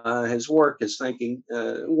 His work, his thinking,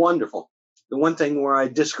 wonderful. The one thing where I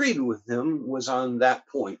disagreed with him was on that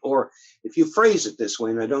point. Or if you phrase it this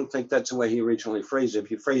way, and I don't think that's the way he originally phrased it,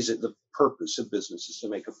 if you phrase it, the purpose of business is to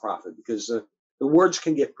make a profit, because the words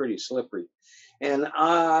can get pretty slippery. And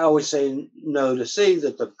I always say no. To say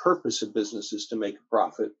that the purpose of business is to make a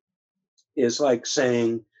profit is like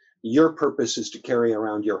saying your purpose is to carry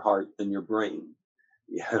around your heart and your brain,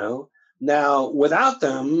 Now, without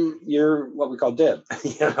them, you're what we call dead,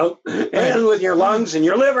 and with your lungs and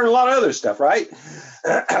your liver and a lot of other stuff, right?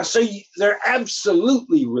 So they're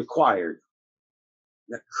absolutely required.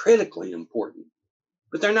 They're critically important,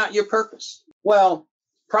 but they're not your purpose. Well,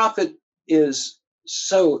 profit is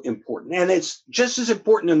so important, and it's just as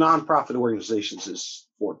important in nonprofit organizations as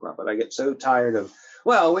for-profit. I get so tired of,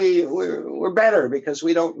 we're better because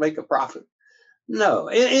we don't make a profit. No,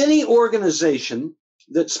 in any organization,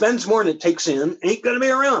 that spends more than it takes in ain't going to be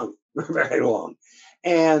around for very long.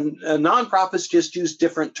 And nonprofits just use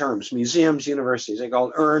different terms. Museums, universities, they call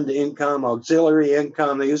it earned income, auxiliary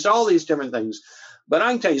income. They use all these different things. But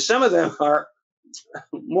I can tell you, some of them are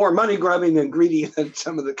more money grubbing and greedy than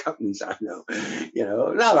some of the companies I know.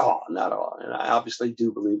 Not all. And I obviously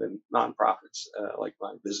do believe in nonprofits, like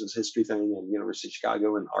my business history thing and University of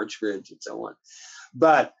Chicago and Archbridge and so on.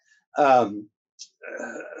 But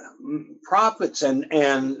profits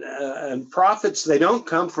and profits, they don't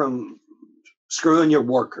come from screwing your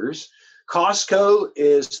workers. Costco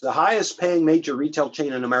is the highest paying major retail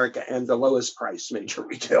chain in America and the lowest price major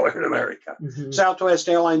retailer in America. Mm-hmm. Southwest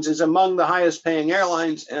Airlines is among the highest paying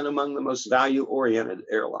airlines and among the most value oriented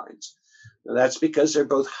airlines. Now, that's because they're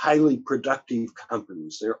both highly productive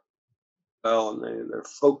companies. They're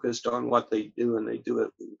focused on what they do, and they do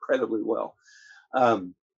it incredibly well.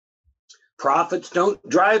 Profits don't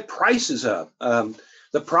drive prices up.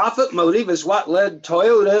 The profit motive is what led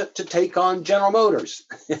Toyota to take on General Motors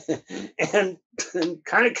and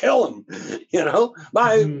kind of kill them,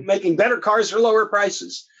 by making better cars for lower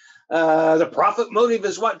prices. The profit motive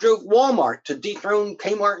is what drove Walmart to dethrone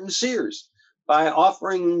Kmart and Sears by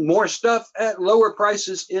offering more stuff at lower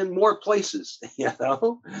prices in more places. We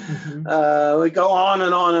go on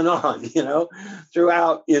and on and on,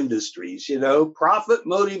 throughout industries. Profit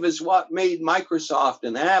motive is what made Microsoft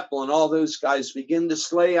and Apple and all those guys begin to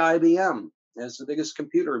slay IBM as the biggest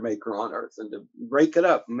computer maker on earth, and to break it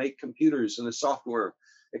up and make computers and the software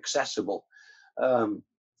accessible.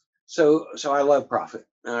 So I love profit,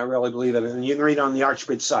 and I really believe it. And you can read on the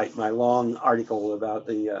Archbridge site my long article about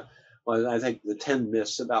I think the 10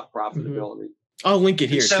 myths about profitability. I'll link it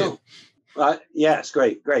here too. Yes,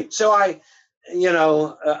 great. So I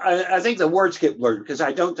think the words get blurred, because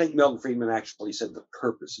I don't think Milton Friedman actually said the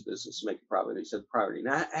purpose of business is make a profit. He said priority.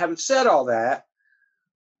 Now, having said all that,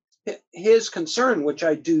 his concern, which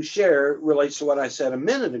I do share, relates to what I said a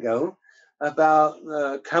minute ago about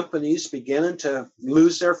companies beginning to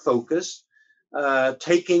lose their focus,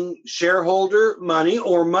 taking shareholder money,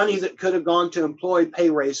 or money that could have gone to employee pay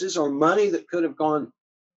raises, or money that could have gone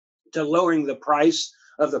to lowering the price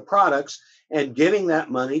of the products, and giving that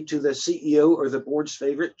money to the CEO or the board's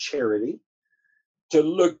favorite charity to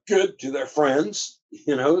look good to their friends,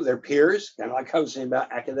 their peers, kind of like I was saying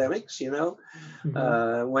about academics. When a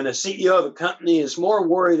CEO of a company is more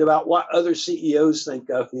worried about what other CEOs think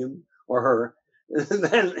of him or her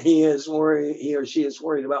than he or she is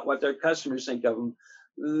worried about what their customers think of them,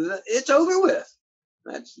 it's over with.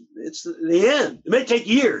 It's the end. It may take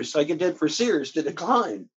years, like it did for Sears, to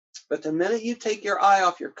decline. But the minute you take your eye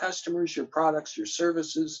off your customers, your products, your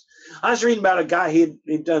services. I was reading about a guy,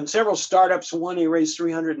 he'd done several startups. One, he raised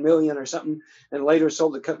 $300 million or something, and later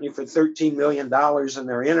sold the company for $13 million. And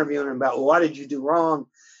they're interviewing him about, well, what did you do wrong?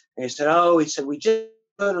 And he said, we just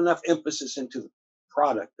put enough emphasis into the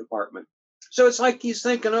product department. So it's like he's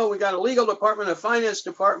thinking, we got a legal department, a finance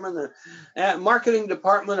department, a marketing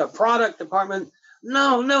department, a product department.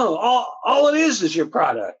 No, all it is your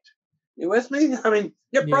product. You with me? I mean,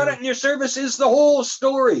 your product and your service is the whole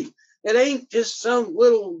story. It ain't just some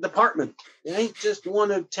little department. It ain't just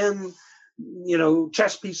one of 10,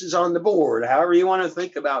 chess pieces on the board, however you want to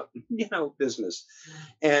think about, business.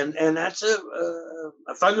 And that's a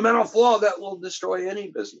fundamental flaw that will destroy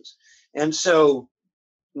any business. And so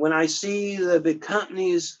when I see the big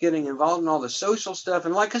companies getting involved in all the social stuff,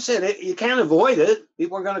 and like I said, you can't avoid it.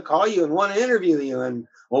 People are going to call you and want to interview you. And,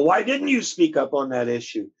 well, why didn't you speak up on that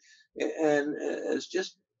issue? And it's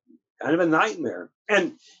just kind of a nightmare.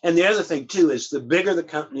 And the other thing, too, is the bigger the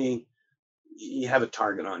company, you have a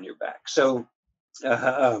target on your back. So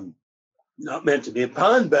not meant to be a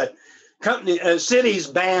pun, but cities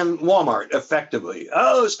ban Walmart effectively.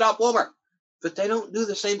 Oh, stop Walmart. But they don't do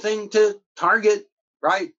the same thing to Target.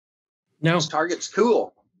 Right? No. Target's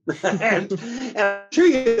cool. and I'm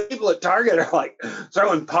sure people at Target are like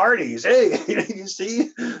throwing parties. Hey, you see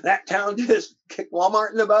that town just kicked Walmart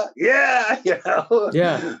in the butt? Yeah,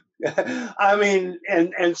 Yeah. I mean,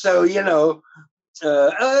 and so, both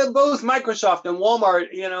Microsoft and Walmart,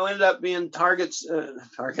 ended up being targets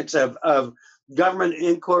of government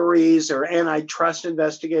inquiries or antitrust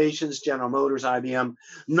investigations, General Motors, IBM.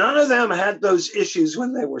 None of them had those issues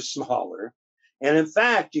when they were smaller. And in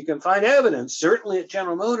fact, you can find evidence, certainly at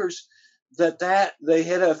General Motors, that they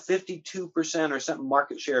hit a 52% or something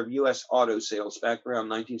market share of U.S. auto sales back around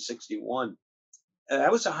 1961.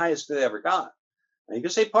 That was the highest they ever got. And you can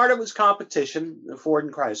say part of it was competition, Ford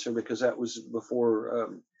and Chrysler, because that was before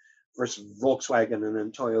first Volkswagen and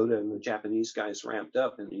then Toyota and the Japanese guys ramped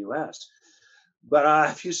up in the U.S. But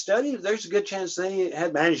if you study, there's a good chance they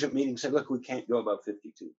had management meetings and said, look, we can't go above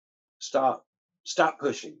 52. Stop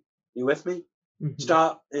pushing. You with me? Mhm.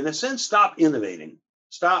 Stop, in a sense, stop innovating.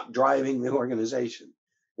 Stop driving the organization.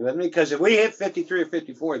 You with me? Because if we hit 53 or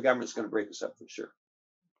 54, the government's going to break us up for sure.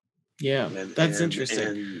 Yeah, And that's and interesting.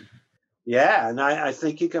 and yeah, and I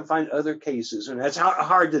think you can find other cases, and that's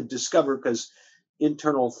hard to discover because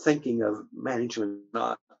internal thinking of management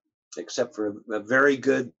not, except for a very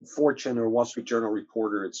good Fortune or Wall Street Journal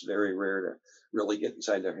reporter, it's very rare to really get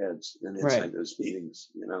inside their heads and Right. inside those meetings,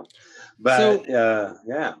 you know. So, But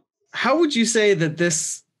yeah, how would you say that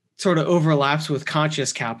this sort of overlaps with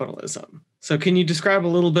conscious capitalism? So, can you describe a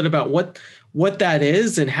little bit about what that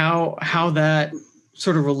is and how that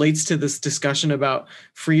sort of relates to this discussion about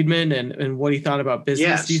Friedman and what he thought about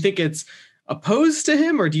business? Do you yes, think it's opposed to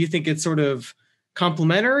him, or do you think it's sort of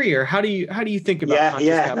complementary, or how do you think about conscious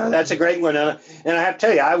yeah. No, that's a capitalism? great one, and I have to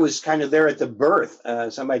tell you, I was kind of there at the birth.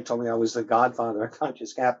 Somebody told me I was the godfather of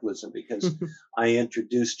conscious capitalism because I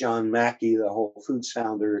introduced John Mackey, the Whole Foods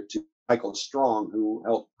founder, to Michael Strong, who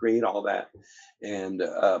helped create all that, and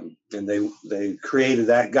they created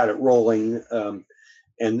that, got it rolling.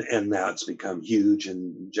 And now it's become huge,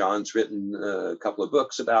 and John's written a couple of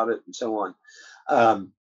books about it and so on.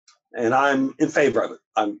 Um, and I'm in favor of it.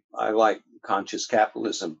 I like conscious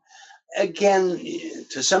capitalism. Again,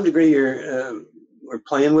 to some degree, we're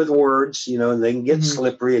playing with words, you know, and they can get Mhm.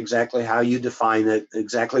 slippery. Exactly how you define it,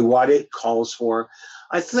 exactly what it calls for.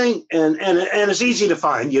 I think, and it's easy to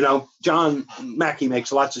find. You know, John Mackey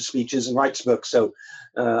makes lots of speeches and writes books, so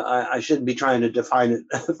I shouldn't be trying to define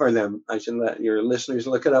it for them. I should let your listeners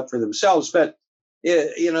look it up for themselves. But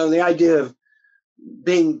you know, the idea of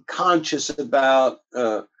being conscious about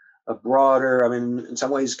a broader, I mean, in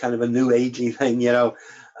some ways, kind of a new agey thing, you know,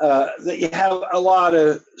 that you have a lot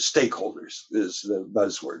of stakeholders is the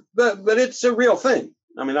buzzword, but it's a real thing.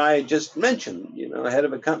 I mean, I just mentioned, you know, the head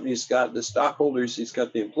of a company's got the stockholders, he's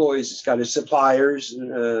got the employees, he's got his suppliers,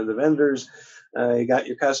 the vendors, you got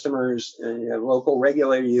your customers, you have local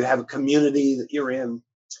regulator, you have a community that you're in,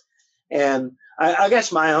 and I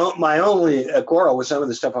guess my only quarrel with some of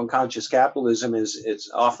the stuff on conscious capitalism is it's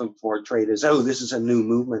often portrayed as, oh, this is a new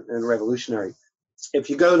movement and revolutionary. If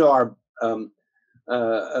you go to our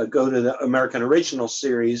go to the American Original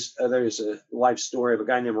series, there's a life story of a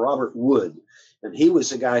guy named Robert Wood, and he was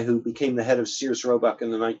the guy who became the head of Sears Roebuck in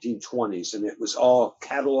the 1920s, and it was all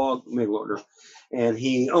catalog mail order. And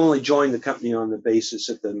he only joined the company on the basis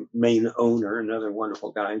that the main owner, another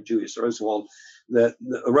wonderful guy, Julius Rosenwald, that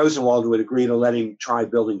Rosenwald would agree to let him try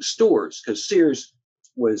building stores because Sears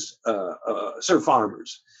was served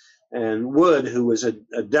farmers, and Wood, who was a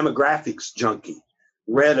demographics junkie,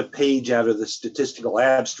 read a page out of the statistical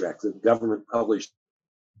abstract that the government published.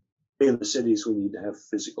 In the cities, we need to have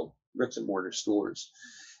physical bricks and mortar stores,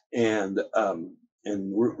 and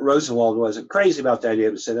Rosenwald wasn't crazy about the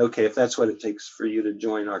idea, but said, okay, if that's what it takes for you to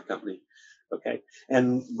join our company, okay.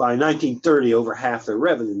 And by 1930, over half their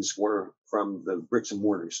revenues were from the bricks and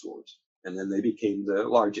mortar stores. And then they became the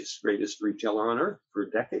largest, greatest retailer on earth for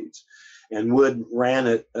decades. And Wood ran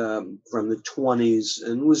it from the 20s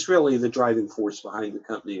and was really the driving force behind the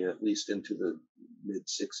company, at least into the mid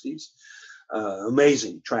 60s.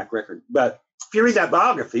 Amazing track record. But if you read that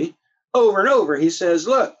biography, over and over, he says,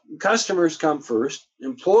 look, customers come first,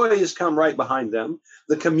 employees come right behind them,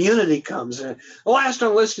 the community comes. The last on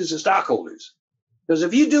the list is the stockholders. Because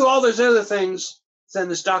if you do all those other things, then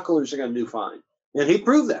the stockholders are going to do fine. And he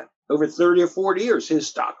proved that. Over 30 or 40 years, his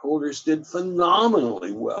stockholders did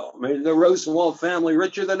phenomenally well. Made the Rosenwald family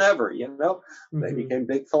richer than ever, you know. They Mhm. became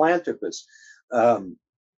big philanthropists. Um,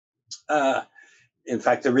 uh, in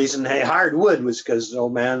fact, the reason they hired Wood was because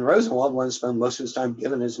old man Rosenwald wanted to spend most of his time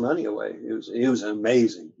giving his money away. He was an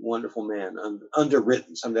amazing, wonderful man,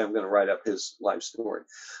 underwritten. Someday I'm going to write up his life story.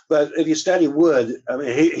 But if you study Wood, I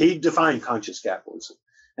mean, he defined conscious capitalism.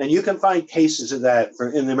 And you can find cases of that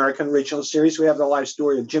in the American Original series. We have the life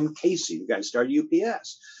story of Jim Casey, the guy who started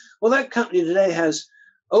UPS. Well, that company today has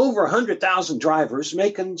over 100,000 drivers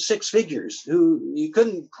making six figures who you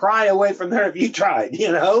couldn't pry away from there if you tried, you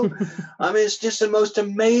know? I mean, it's just the most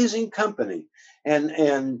amazing company.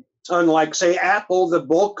 And unlike, say, Apple, the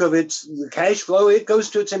bulk of its cash flow, it goes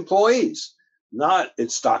to its employees, not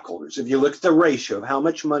its stockholders. If you look at the ratio of how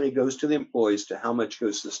much money goes to the employees to how much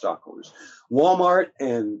goes to the stockholders, Walmart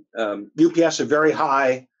and UPS are very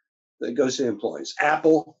high. That goes to the employees.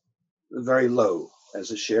 Apple, very low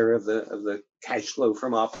as a share of the cash flow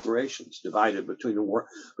from operations divided between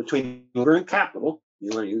labor and capital.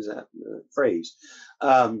 You want to use that phrase,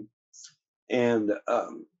 and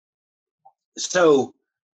so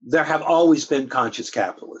there have always been conscious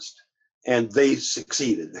capitalists. and they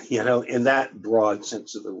succeeded, in that broad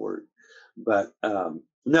sense of the word. But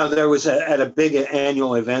no, there was at a big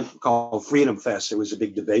annual event called Freedom Fest, there was a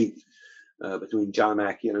big debate between John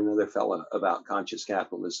Mackey and another fellow about conscious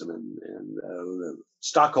capitalism, and the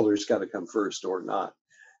stockholders got to come first or not.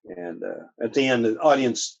 And at the end, the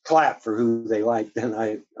audience clapped for who they liked.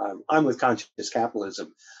 And I'm with conscious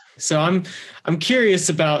capitalism. So I'm curious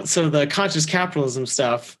about the conscious capitalism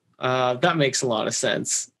stuff. That makes a lot of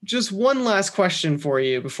sense. Just one last question for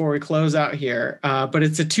you before we close out here, but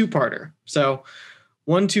it's a two-parter. So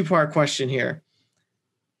one two-part question here.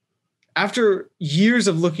 After years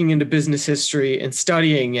of looking into business history and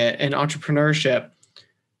studying it and entrepreneurship,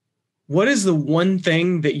 what is the one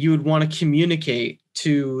thing that you would want to communicate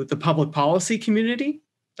to the public policy community?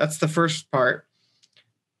 That's the first part.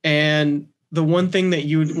 And the one thing that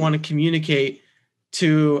you would want to communicate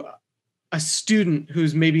to a student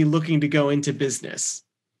who's maybe looking to go into business?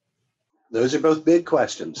 Those are both big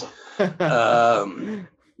questions.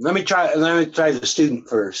 Let me try the student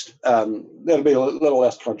first. That'll be a little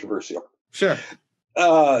less controversial. Sure.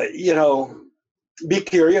 Be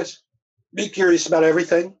curious. Be curious about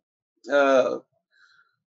everything.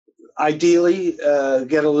 Ideally,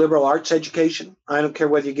 get a liberal arts education. I don't care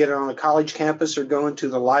whether you get it on a college campus or go into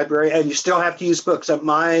the library, and you still have to use books.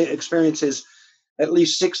 My experience is at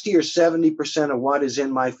least 60 or 70% of what is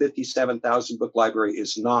in my 57,000 book library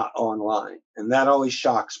is not online. And that always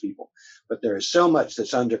shocks people. But there is so much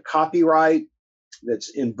that's under copyright, that's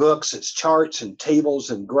in books, it's charts and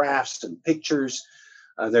tables and graphs and pictures.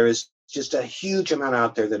 There is just a huge amount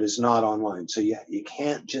out there that is not online. So you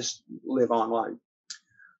can't just live online.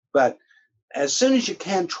 But as soon as you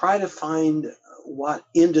can, try to find what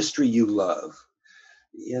industry you love.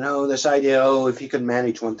 This idea, if you can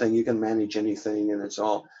manage one thing, you can manage anything, and it's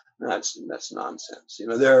all, that's nonsense.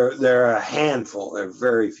 There are a handful, there are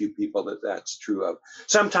very few people that's true of.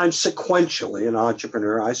 Sometimes sequentially, an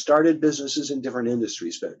entrepreneur, I started businesses in different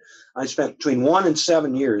industries, but I spent between 1 and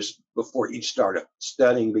 7 years before each startup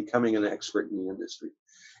studying, becoming an expert in the industry.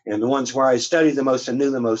 And the ones where I studied the most and knew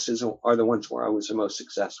the most are the ones where I was the most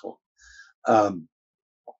successful.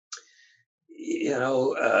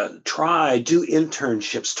 Do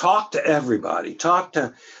internships, talk to everybody,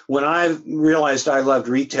 when I realized I loved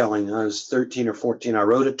retailing, I was 13 or 14, I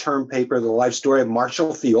wrote a term paper, The Life Story of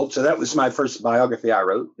Marshall Field. So that was my first biography I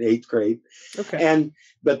wrote in 8th grade. Okay.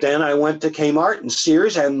 But then I went to Kmart and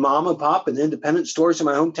Sears and mom and pop and independent stores in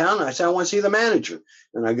my hometown. And I said, I want to see the manager.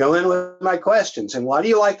 And I go in with my questions. And what do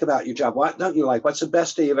you like about your job? What don't you like? What's the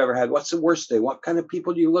best day you've ever had? What's the worst day? What kind of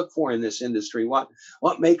people do you look for in this industry? What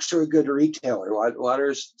makes her a good retailer? What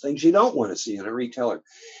are things you don't want to see in a retailer?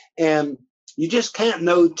 And you just can't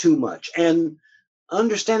know too much. And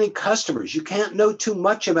understanding customers, you can't know too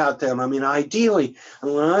much about them. I mean, ideally,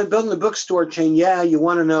 when I'm building a bookstore chain, you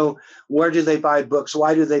want to know, where do they buy books?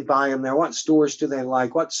 Why do they buy them there? What stores do they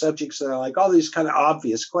like? What subjects do they like? All these kind of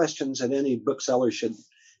obvious questions that any bookseller should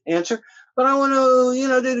answer. But I want to,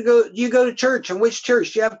 do you go to church, and which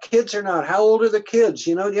church? Do you have kids or not? How old are the kids?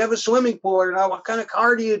 Do you have a swimming pool or not? What kind of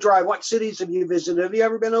car do you drive? What cities have you visited? Have you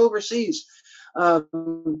ever been overseas?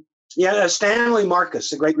 Stanley Marcus,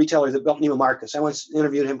 the great retailer that built Neiman Marcus. I once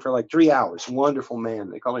interviewed him for like 3 hours. Wonderful man.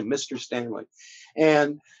 They call him Mr. Stanley.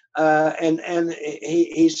 And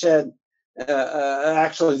he said,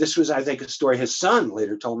 actually, this was, I think, a story his son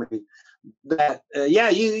later told me, that,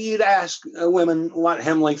 you'd ask women, what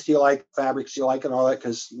hem length do you like, fabrics do you like, and all that,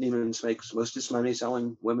 because Neiman's makes most of his money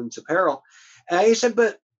selling women's apparel. And he said,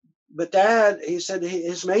 but Dad, he said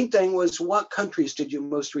his main thing was, what countries did you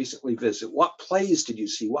most recently visit? What plays did you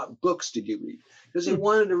see? What books did you read? Because he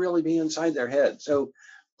wanted to really be inside their head. So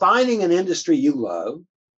finding an industry you love,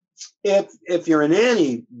 if you're in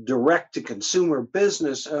any direct-to-consumer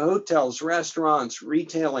business, hotels, restaurants,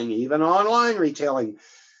 retailing, even online retailing,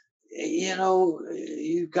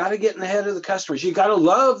 you've got to get in the head of the customers. You got to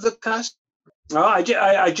love the customer. Oh,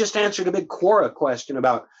 I just answered a big Quora question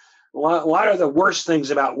about what are the worst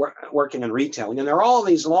things about working in retailing? And there are all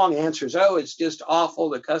these long answers. Oh, it's just awful.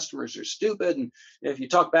 The customers are stupid. And if you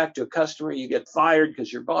talk back to a customer, you get fired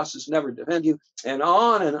because your bosses never defend you, and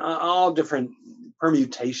on and all different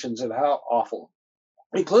permutations of how awful,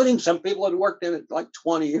 including some people that worked in it like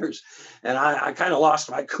 20 years. And I kind of lost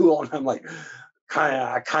my cool. And I'm like,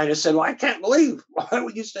 I kind of said, well, I can't believe, why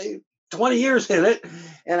would you say 20 years in it?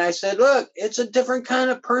 And I said, look, it's a different kind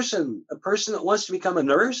of person, a person that wants to become a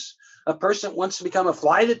nurse, a person that wants to become a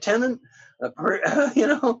flight attendant, a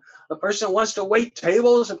person that wants to wait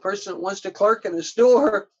tables, a person that wants to clerk in a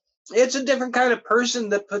store. It's a different kind of person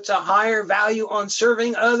that puts a higher value on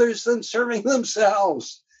serving others than serving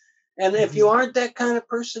themselves. And if you aren't that kind of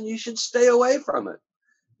person, you should stay away from it.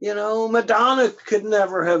 You know, Madonna could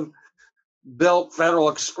never have built Federal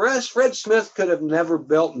Express. Fred Smith could have never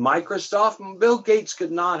built Microsoft. And Bill Gates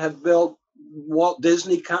could not have built Walt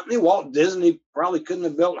Disney Company. Walt Disney probably couldn't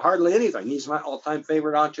have built hardly anything. He's my all-time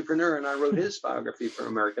favorite entrepreneur, and I wrote his biography for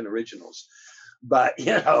American Originals. But,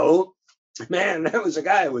 you know, man, that was a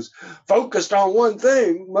guy who was focused on one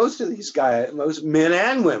thing. Most of these guys, most men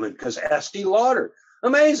and women, because Estee Lauder,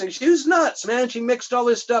 amazing. She was nuts, man. She mixed all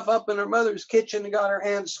this stuff up in her mother's kitchen and got her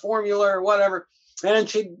hands formula or whatever. And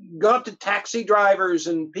she'd go up to taxi drivers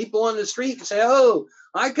and people on the street and say, oh,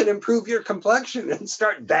 I could improve your complexion, and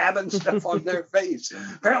start dabbing stuff on their face.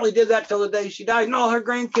 Apparently did that till the day she died. And all her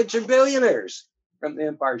grandkids are billionaires from the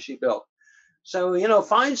empire she built. So, you know,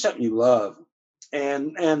 find something you love.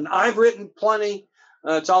 And I've written plenty.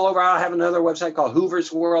 It's all over. I have another website called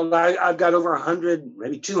Hoover's World. I've got over 100,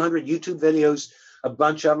 maybe 200 YouTube videos. A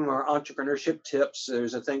bunch of them are entrepreneurship tips.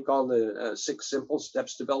 There's a thing called the 6 Simple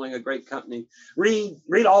Steps to Building a Great Company.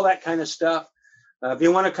 Read all that kind of stuff. If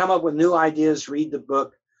you want to come up with new ideas, read the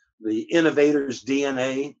book, The Innovator's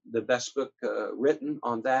DNA, the best book written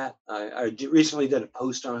on that. I recently did a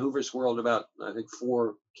post on Hoover's World about, I think,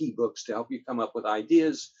 4 key books to help you come up with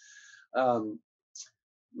ideas.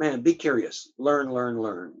 Man, be curious,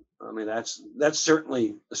 learn. I mean, that's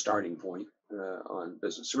certainly the starting point on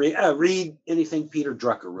business. Read anything Peter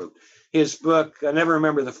Drucker wrote. His book, I never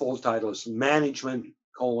remember the full title, is Management,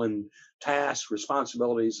 Tasks,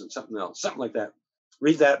 Responsibilities, and something else, something like that.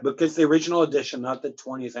 Read that book. It's the original edition, not the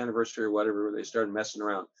 20th anniversary or whatever, where they started messing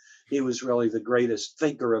around. He was really the greatest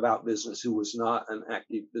thinker about business who was not an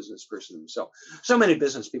active business person himself. So many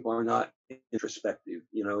business people are not introspective,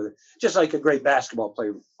 you know, just like a great basketball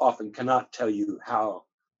player often cannot tell you how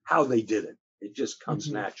they did it. It just comes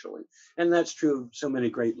naturally. And that's true of so many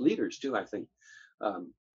great leaders too, I think.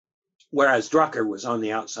 Whereas Drucker was on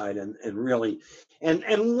the outside and really, and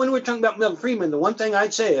when we're talking about Milton Friedman, the one thing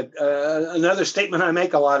I'd say, another statement I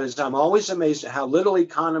make a lot is I'm always amazed at how little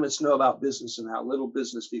economists know about business and how little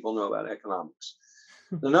business people know about economics.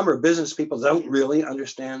 The number of business people don't really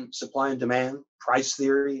understand supply and demand, price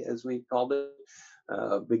theory, as we called it,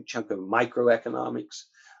 a big chunk of microeconomics.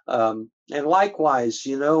 And likewise,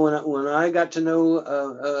 you know, when I got to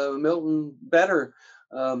know Milton better,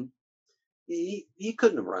 he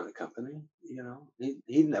couldn't have run a company, you know.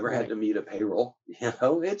 He never had to meet a payroll, you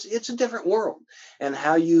know. It's a different world, and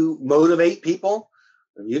how you motivate people.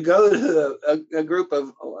 You go to a group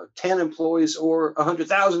of 10 employees or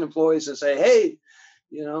 100,000 employees and say, hey,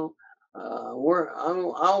 you know, I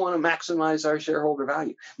want to maximize our shareholder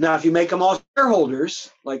value. Now, if you make them all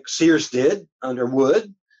shareholders, like Sears did under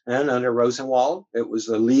Wood and under Rosenwald, it was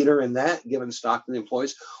the leader in that, giving stock to the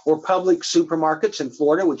employees, or public supermarkets in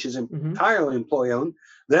Florida, which is entirely employee-owned,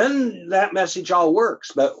 then that message all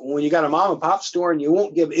works. But when you got a mom and pop store and you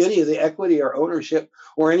won't give any of the equity or ownership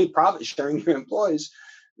or any profit sharing to your employees,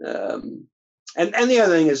 and the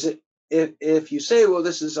other thing is that if you say, well,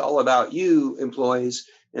 this is all about you, employees,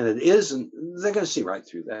 and it isn't, they're going to see right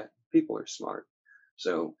through that. People are smart.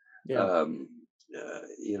 So,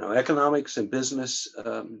 you know, economics and business,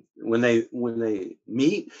 when they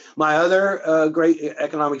meet. My other great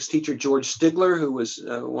economics teacher, George Stigler, who was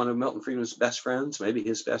one of Milton Friedman's best friends, maybe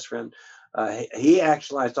his best friend, he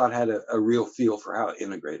actually, I thought, had a real feel for how it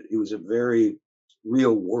integrated. He was a very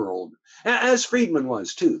real world, as Friedman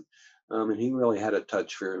was too. And he really had a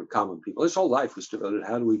touch for common people. His whole life was devoted,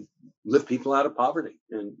 how do we lift people out of poverty?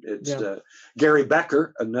 And it's Gary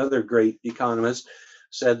Becker, another great economist,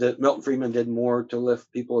 said that Milton Friedman did more to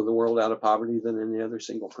lift people of the world out of poverty than any other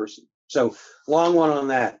single person. So long one on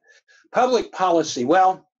that. Public policy.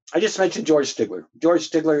 Well, I just mentioned George Stigler.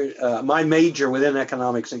 George Stigler, my major within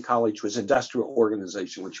economics in college was industrial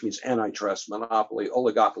organization, which means antitrust, monopoly,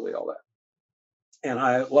 oligopoly, all that. And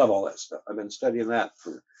I love all that stuff. I've been studying that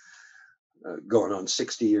for going on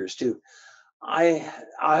 60 years too. I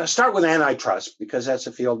start with antitrust because that's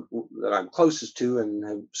a field that I'm closest to and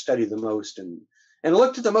have studied the most, and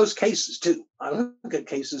looked at the most cases too. I look at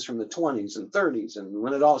cases from the 20s and 30s, and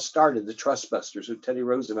when it all started, the trust busters with Teddy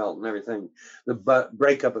Roosevelt and everything, the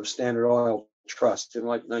breakup of Standard Oil Trust in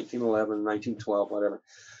like 1911, 1912, whatever.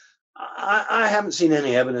 I haven't seen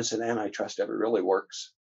any evidence that antitrust ever really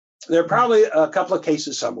works. There are probably a couple of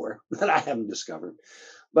cases somewhere that I haven't discovered.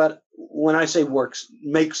 But when I say works,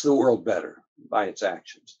 makes the world better by its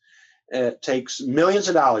actions. It takes millions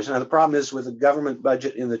of dollars. Now, the problem is with the government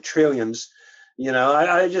budget in the trillions, you know,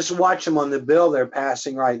 I just watch them on the bill they're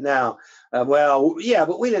passing right now. Well, yeah,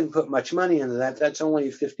 but we didn't put much money into that. That's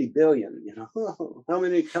only 50 billion. How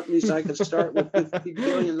many companies I could start with $50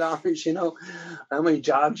 billion? How many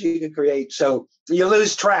jobs you could create. So you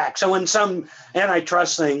lose track. So when some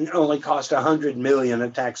antitrust thing only cost 100 million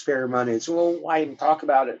of taxpayer money, it's, well, why even talk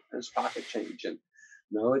about it as pocket change? And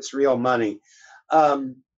no, it's real money.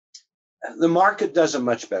 The market does a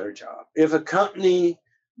much better job. If a company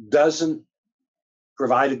doesn't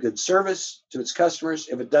provide a good service to its customers,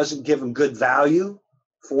 if it doesn't give them good value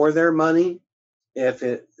for their money, if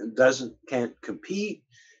it can't compete,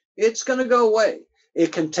 it's going to go away.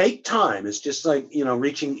 It can take time. It's just like,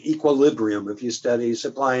 reaching equilibrium if you study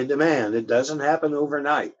supply and demand. It doesn't happen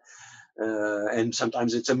overnight. And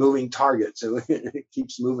sometimes it's a moving target, so it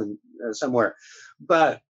keeps moving somewhere.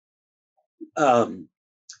 But I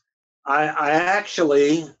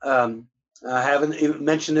actually I haven't even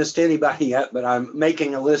mentioned this to anybody yet, but I'm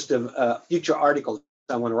making a list of future articles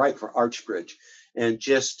I want to write for Archbridge. And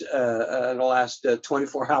just the last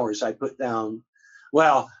 24 hours, I put down,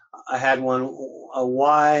 well, I had one,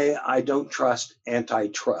 why I don't trust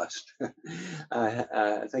antitrust.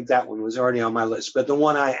 I think that one was already on my list. But the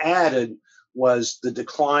one I added was the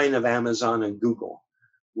decline of Amazon and Google,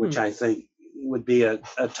 which I think would be a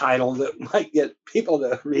title that might get people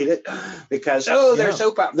to read it because, they're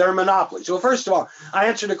so powerful. They're monopolies. Well, first of all, I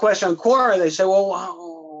answered a question on Quora. They say, well,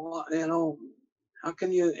 how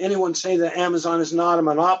can anyone say that Amazon is not a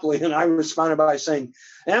monopoly? And I responded by saying,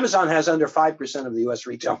 Amazon has under 5% of the U.S.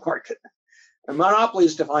 retail market. A monopoly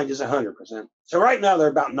is defined as 100%. So right now they're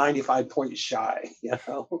about 95 points shy.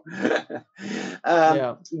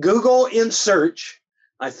 Google in search,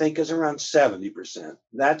 I think, is around 70%.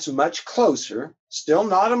 That's much closer. Still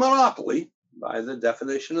not a monopoly by the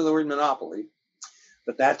definition of the word monopoly,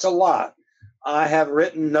 but that's a lot. I have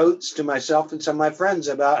written notes to myself and some of my friends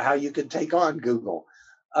about how you could take on Google.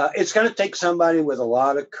 It's going to take somebody with a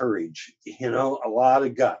lot of courage, a lot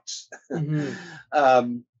of guts.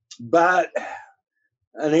 But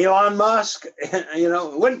an Elon Musk,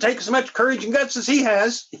 it wouldn't take as much courage and guts as he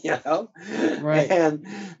has, Right. And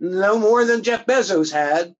no more than Jeff Bezos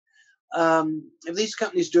had. If these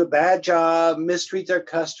companies do a bad job, mistreat their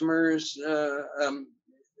customers,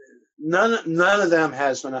 none of them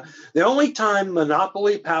has monopoly. The only time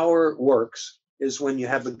monopoly power works is when you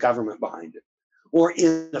have the government behind it, or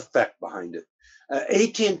in effect behind it.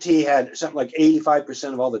 AT&T had something like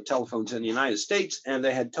 85% of all the telephones in the United States, and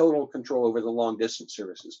they had total control over the long distance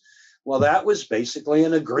services. Well, that was basically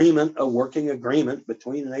an agreement, a working agreement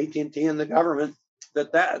between AT&T and the government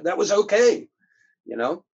that was okay.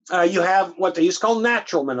 You have what they used to call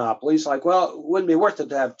natural monopolies, like, well, it wouldn't be worth it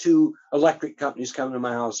to have 2 electric companies come to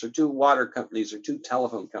my house, or 2 water companies, or 2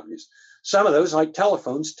 telephone companies. Some of those, like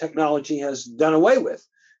telephones, technology has done away with.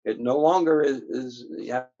 It no longer is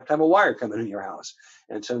you have to have a wire coming in your house.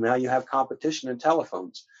 And so now you have competition in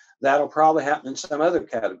telephones. That'll probably happen in some other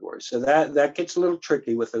categories. So that gets a little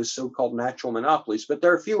tricky with those so-called natural monopolies, but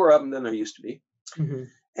there are fewer of them than there used to be. Mm-hmm.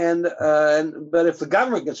 But if the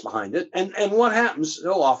government gets behind it, and what happens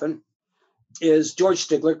so often is George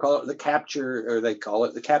Stigler called it the capture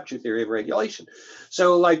theory of regulation.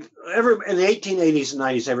 So like in the 1880s and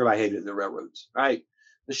 90s, everybody hated the railroads, right?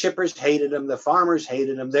 The shippers hated them. The farmers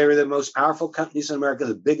hated them. They were the most powerful companies in America,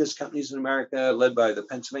 the biggest companies in America, led by the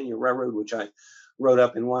Pennsylvania Railroad, which I wrote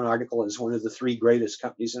up in one article as one of the 3 greatest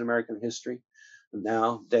companies in American history,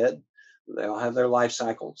 now dead. They all have their life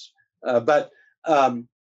cycles. But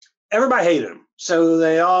everybody hated them. So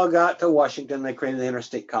they all got to Washington. They created the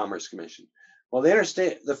Interstate Commerce Commission. Well,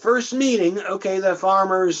 the first meeting, okay, the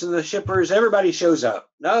farmers and the shippers, everybody shows up.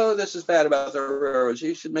 No, this is bad about the railroads.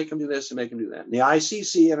 You should make them do this and make them do that. And the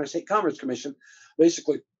ICC, Interstate Commerce Commission,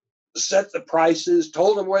 basically set the prices,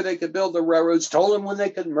 told them where they could build the railroads, told them when they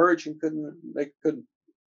could merge and they couldn't.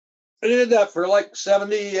 They did that for like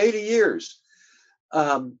 70, 80 years.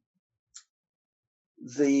 The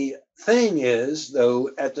thing is,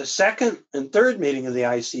 though, at the second and third meeting of the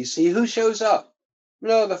ICC, who shows up?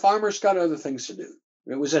 No, the farmers got other things to do.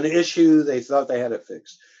 It was an issue. They thought they had it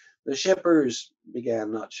fixed. The shippers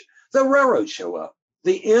began not. The railroads show up.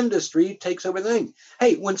 The industry takes over the thing.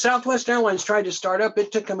 Hey, when Southwest Airlines tried to start up,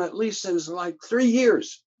 it took them it was like 3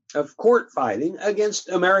 years of court fighting against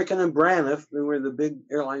American and Braniff, who were the big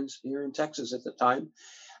airlines here in Texas at the time,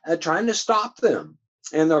 trying to stop them.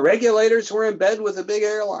 And the regulators were in bed with the big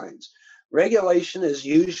airlines. Regulation is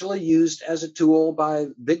usually used as a tool by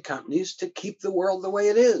big companies to keep the world the way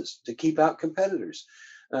it is, to keep out competitors.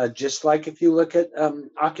 Just like if you look at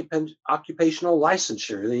occupational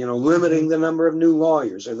licensure, limiting the number of new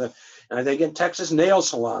lawyers, or I think in Texas, nail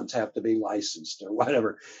salons have to be licensed or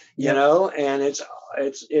whatever, and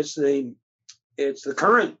it's the It's the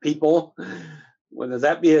current people, whether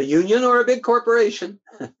that be a union or a big corporation,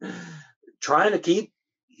 trying to keep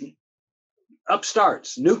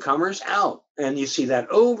upstarts, newcomers out. And you see that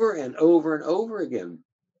over and over and over again.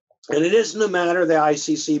 And it isn't a matter of the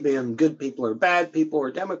ICC being good people or bad people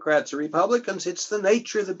or Democrats or Republicans. It's the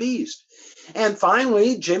nature of the beast. And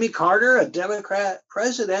finally, Jimmy Carter, a Democrat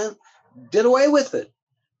president, did away with it.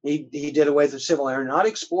 He did away with the Civil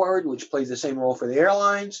Aeronautics Board, which played the same role for the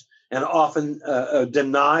airlines, and often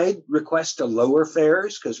denied requests to lower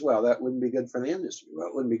fares because, well, that wouldn't be good for the industry. Well,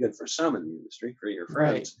 it wouldn't be good for some in the industry, for your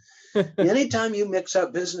friends. Right. Anytime you mix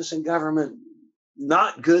up business and government,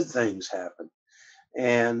 not good things happen.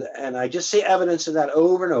 And I just see evidence of that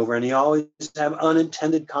over and over. And you always have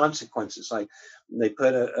unintended consequences. Like they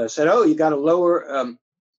said, oh, you got to lower,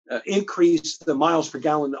 increase the miles per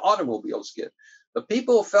gallon the automobiles get. But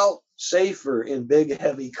people felt safer in big,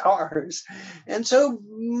 heavy cars. And so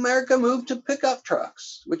America moved to pickup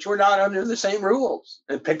trucks, which were not under the same rules.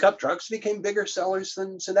 And pickup trucks became bigger sellers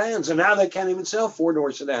than sedans. And now they can't even sell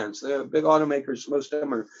four-door sedans. The big automakers, most of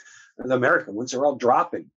them are the American ones, are all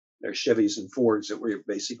dropping their Chevys and Fords that were your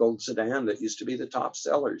basic old sedan that used to be the top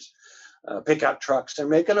sellers. Pickup trucks, they're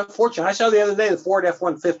making a fortune. I saw the other day the Ford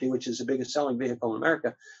F-150, which is the biggest selling vehicle in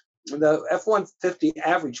America. The F-150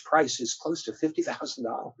 average price is close to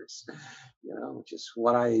 $50,000, which is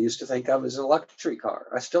what I used to think of as a luxury car.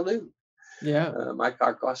 I still do. Yeah. My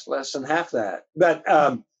car costs less than half that. But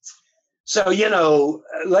so,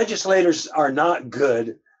 legislators are not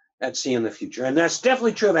good at seeing the future. And that's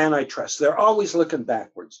definitely true of antitrust. They're always looking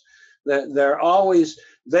backwards.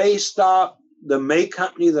 They stop the May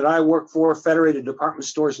company that I work for, Federated Department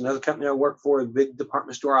Stores, another company I work for, big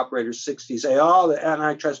department store operators, 60s, say, oh, the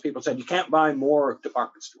antitrust people said you can't buy more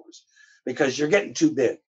department stores because you're getting too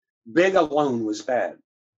big. Big alone was bad.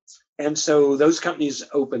 And so those companies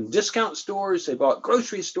opened discount stores, they bought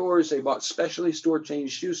grocery stores, they bought specialty store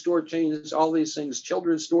chains, shoe store chains, all these things,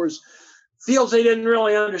 children's stores, fields they didn't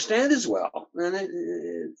really understand as well.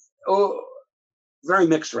 And very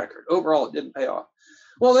mixed record. Overall, it didn't pay off.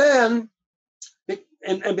 Well, then,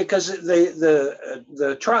 and because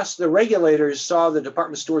the regulators saw the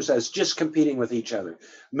department stores as just competing with each other.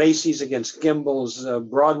 Macy's against Gimbel's,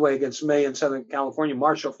 Broadway against May in Southern California,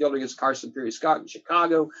 Marshall Field against Carson Pirie Scott in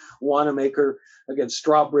Chicago, Wanamaker against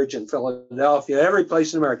Strawbridge in Philadelphia. Every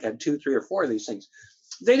place in America had 2, 3, or 4 of these things.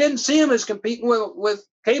 They didn't see them as competing with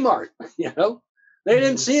Kmart, They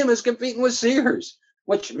didn't see them as competing with Sears,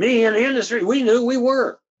 which me in the industry, we knew we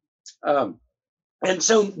were. And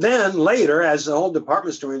so then later, as the whole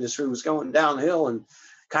department store industry was going downhill and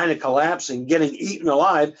kind of collapsing, getting eaten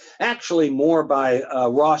alive, actually more by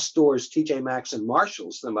Ross Stores, TJ Maxx, and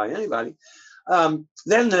Marshalls than by anybody, then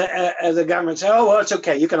the government said, oh, well, it's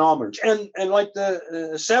okay, you can all merge. And like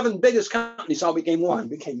the 7 biggest companies all became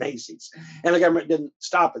Macy's. And the government didn't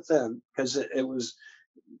stop it then because it was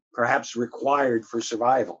perhaps required for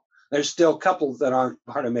survival. There's still a couple that aren't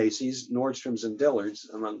part of Macy's, Nordstrom's and Dillard's,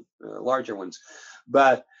 among larger ones.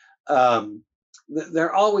 But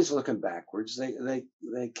they're always looking backwards.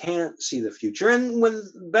 They can't see the future. And when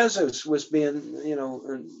Bezos was being,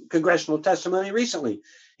 in congressional testimony recently,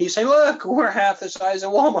 he's saying, look, we're half the size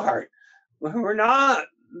of Walmart. We're not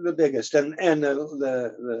the biggest. And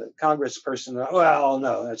the congressperson, well,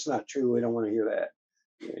 no, that's not true. We don't want to hear that.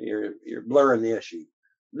 You're blurring the issue.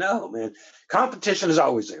 No, man. Competition is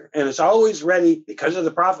always there. And it's always ready because of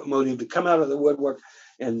the profit motive to come out of the woodwork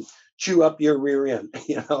and chew up your rear end,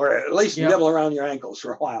 or at least nibble around your ankles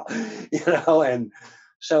for a while, And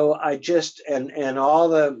so I just, and all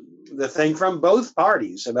the thing from both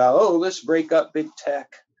parties about, oh, let's break up big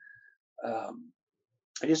tech. I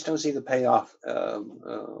just don't see the payoff.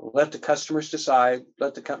 Let the customers decide,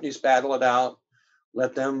 let the companies battle it out,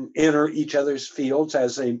 let them enter each other's fields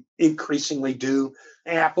as they increasingly do.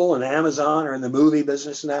 Apple and Amazon are in the movie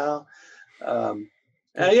business now. You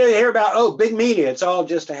hear about, big media, it's all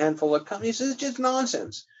just a handful of companies. It's just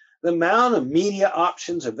nonsense. The amount of media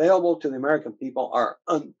options available to the American people are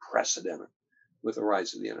unprecedented with the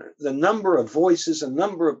rise of the internet. The number of voices, the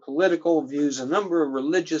number of political views, the number of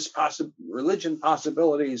religion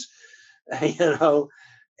possibilities,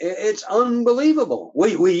 it's unbelievable.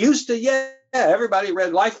 We used to, everybody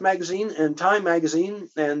read Life magazine and Time magazine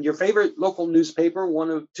and your favorite local newspaper,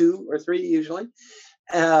 one of 2 or 3 usually.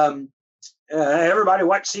 Everybody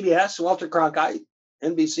watched CBS, Walter Cronkite,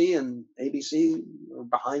 NBC and ABC were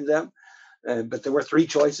behind them. But there were 3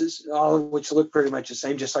 choices, all of which looked pretty much the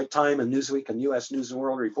same, just like Time and Newsweek and U.S. News and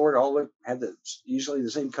World Report, all had usually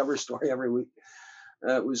the same cover story every week.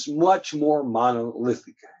 It was much more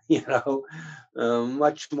monolithic,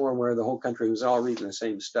 much more where the whole country was all reading the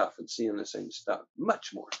same stuff and seeing the same stuff,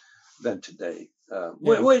 much more than today,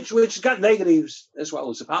 which got negatives as well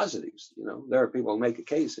as the positives. There are people who make a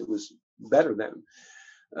case it was better then,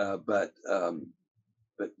 but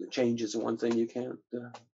the change is the one thing you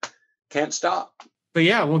can't stop. But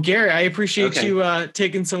yeah, well, Gary, I appreciate you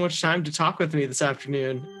taking so much time to talk with me this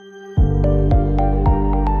afternoon.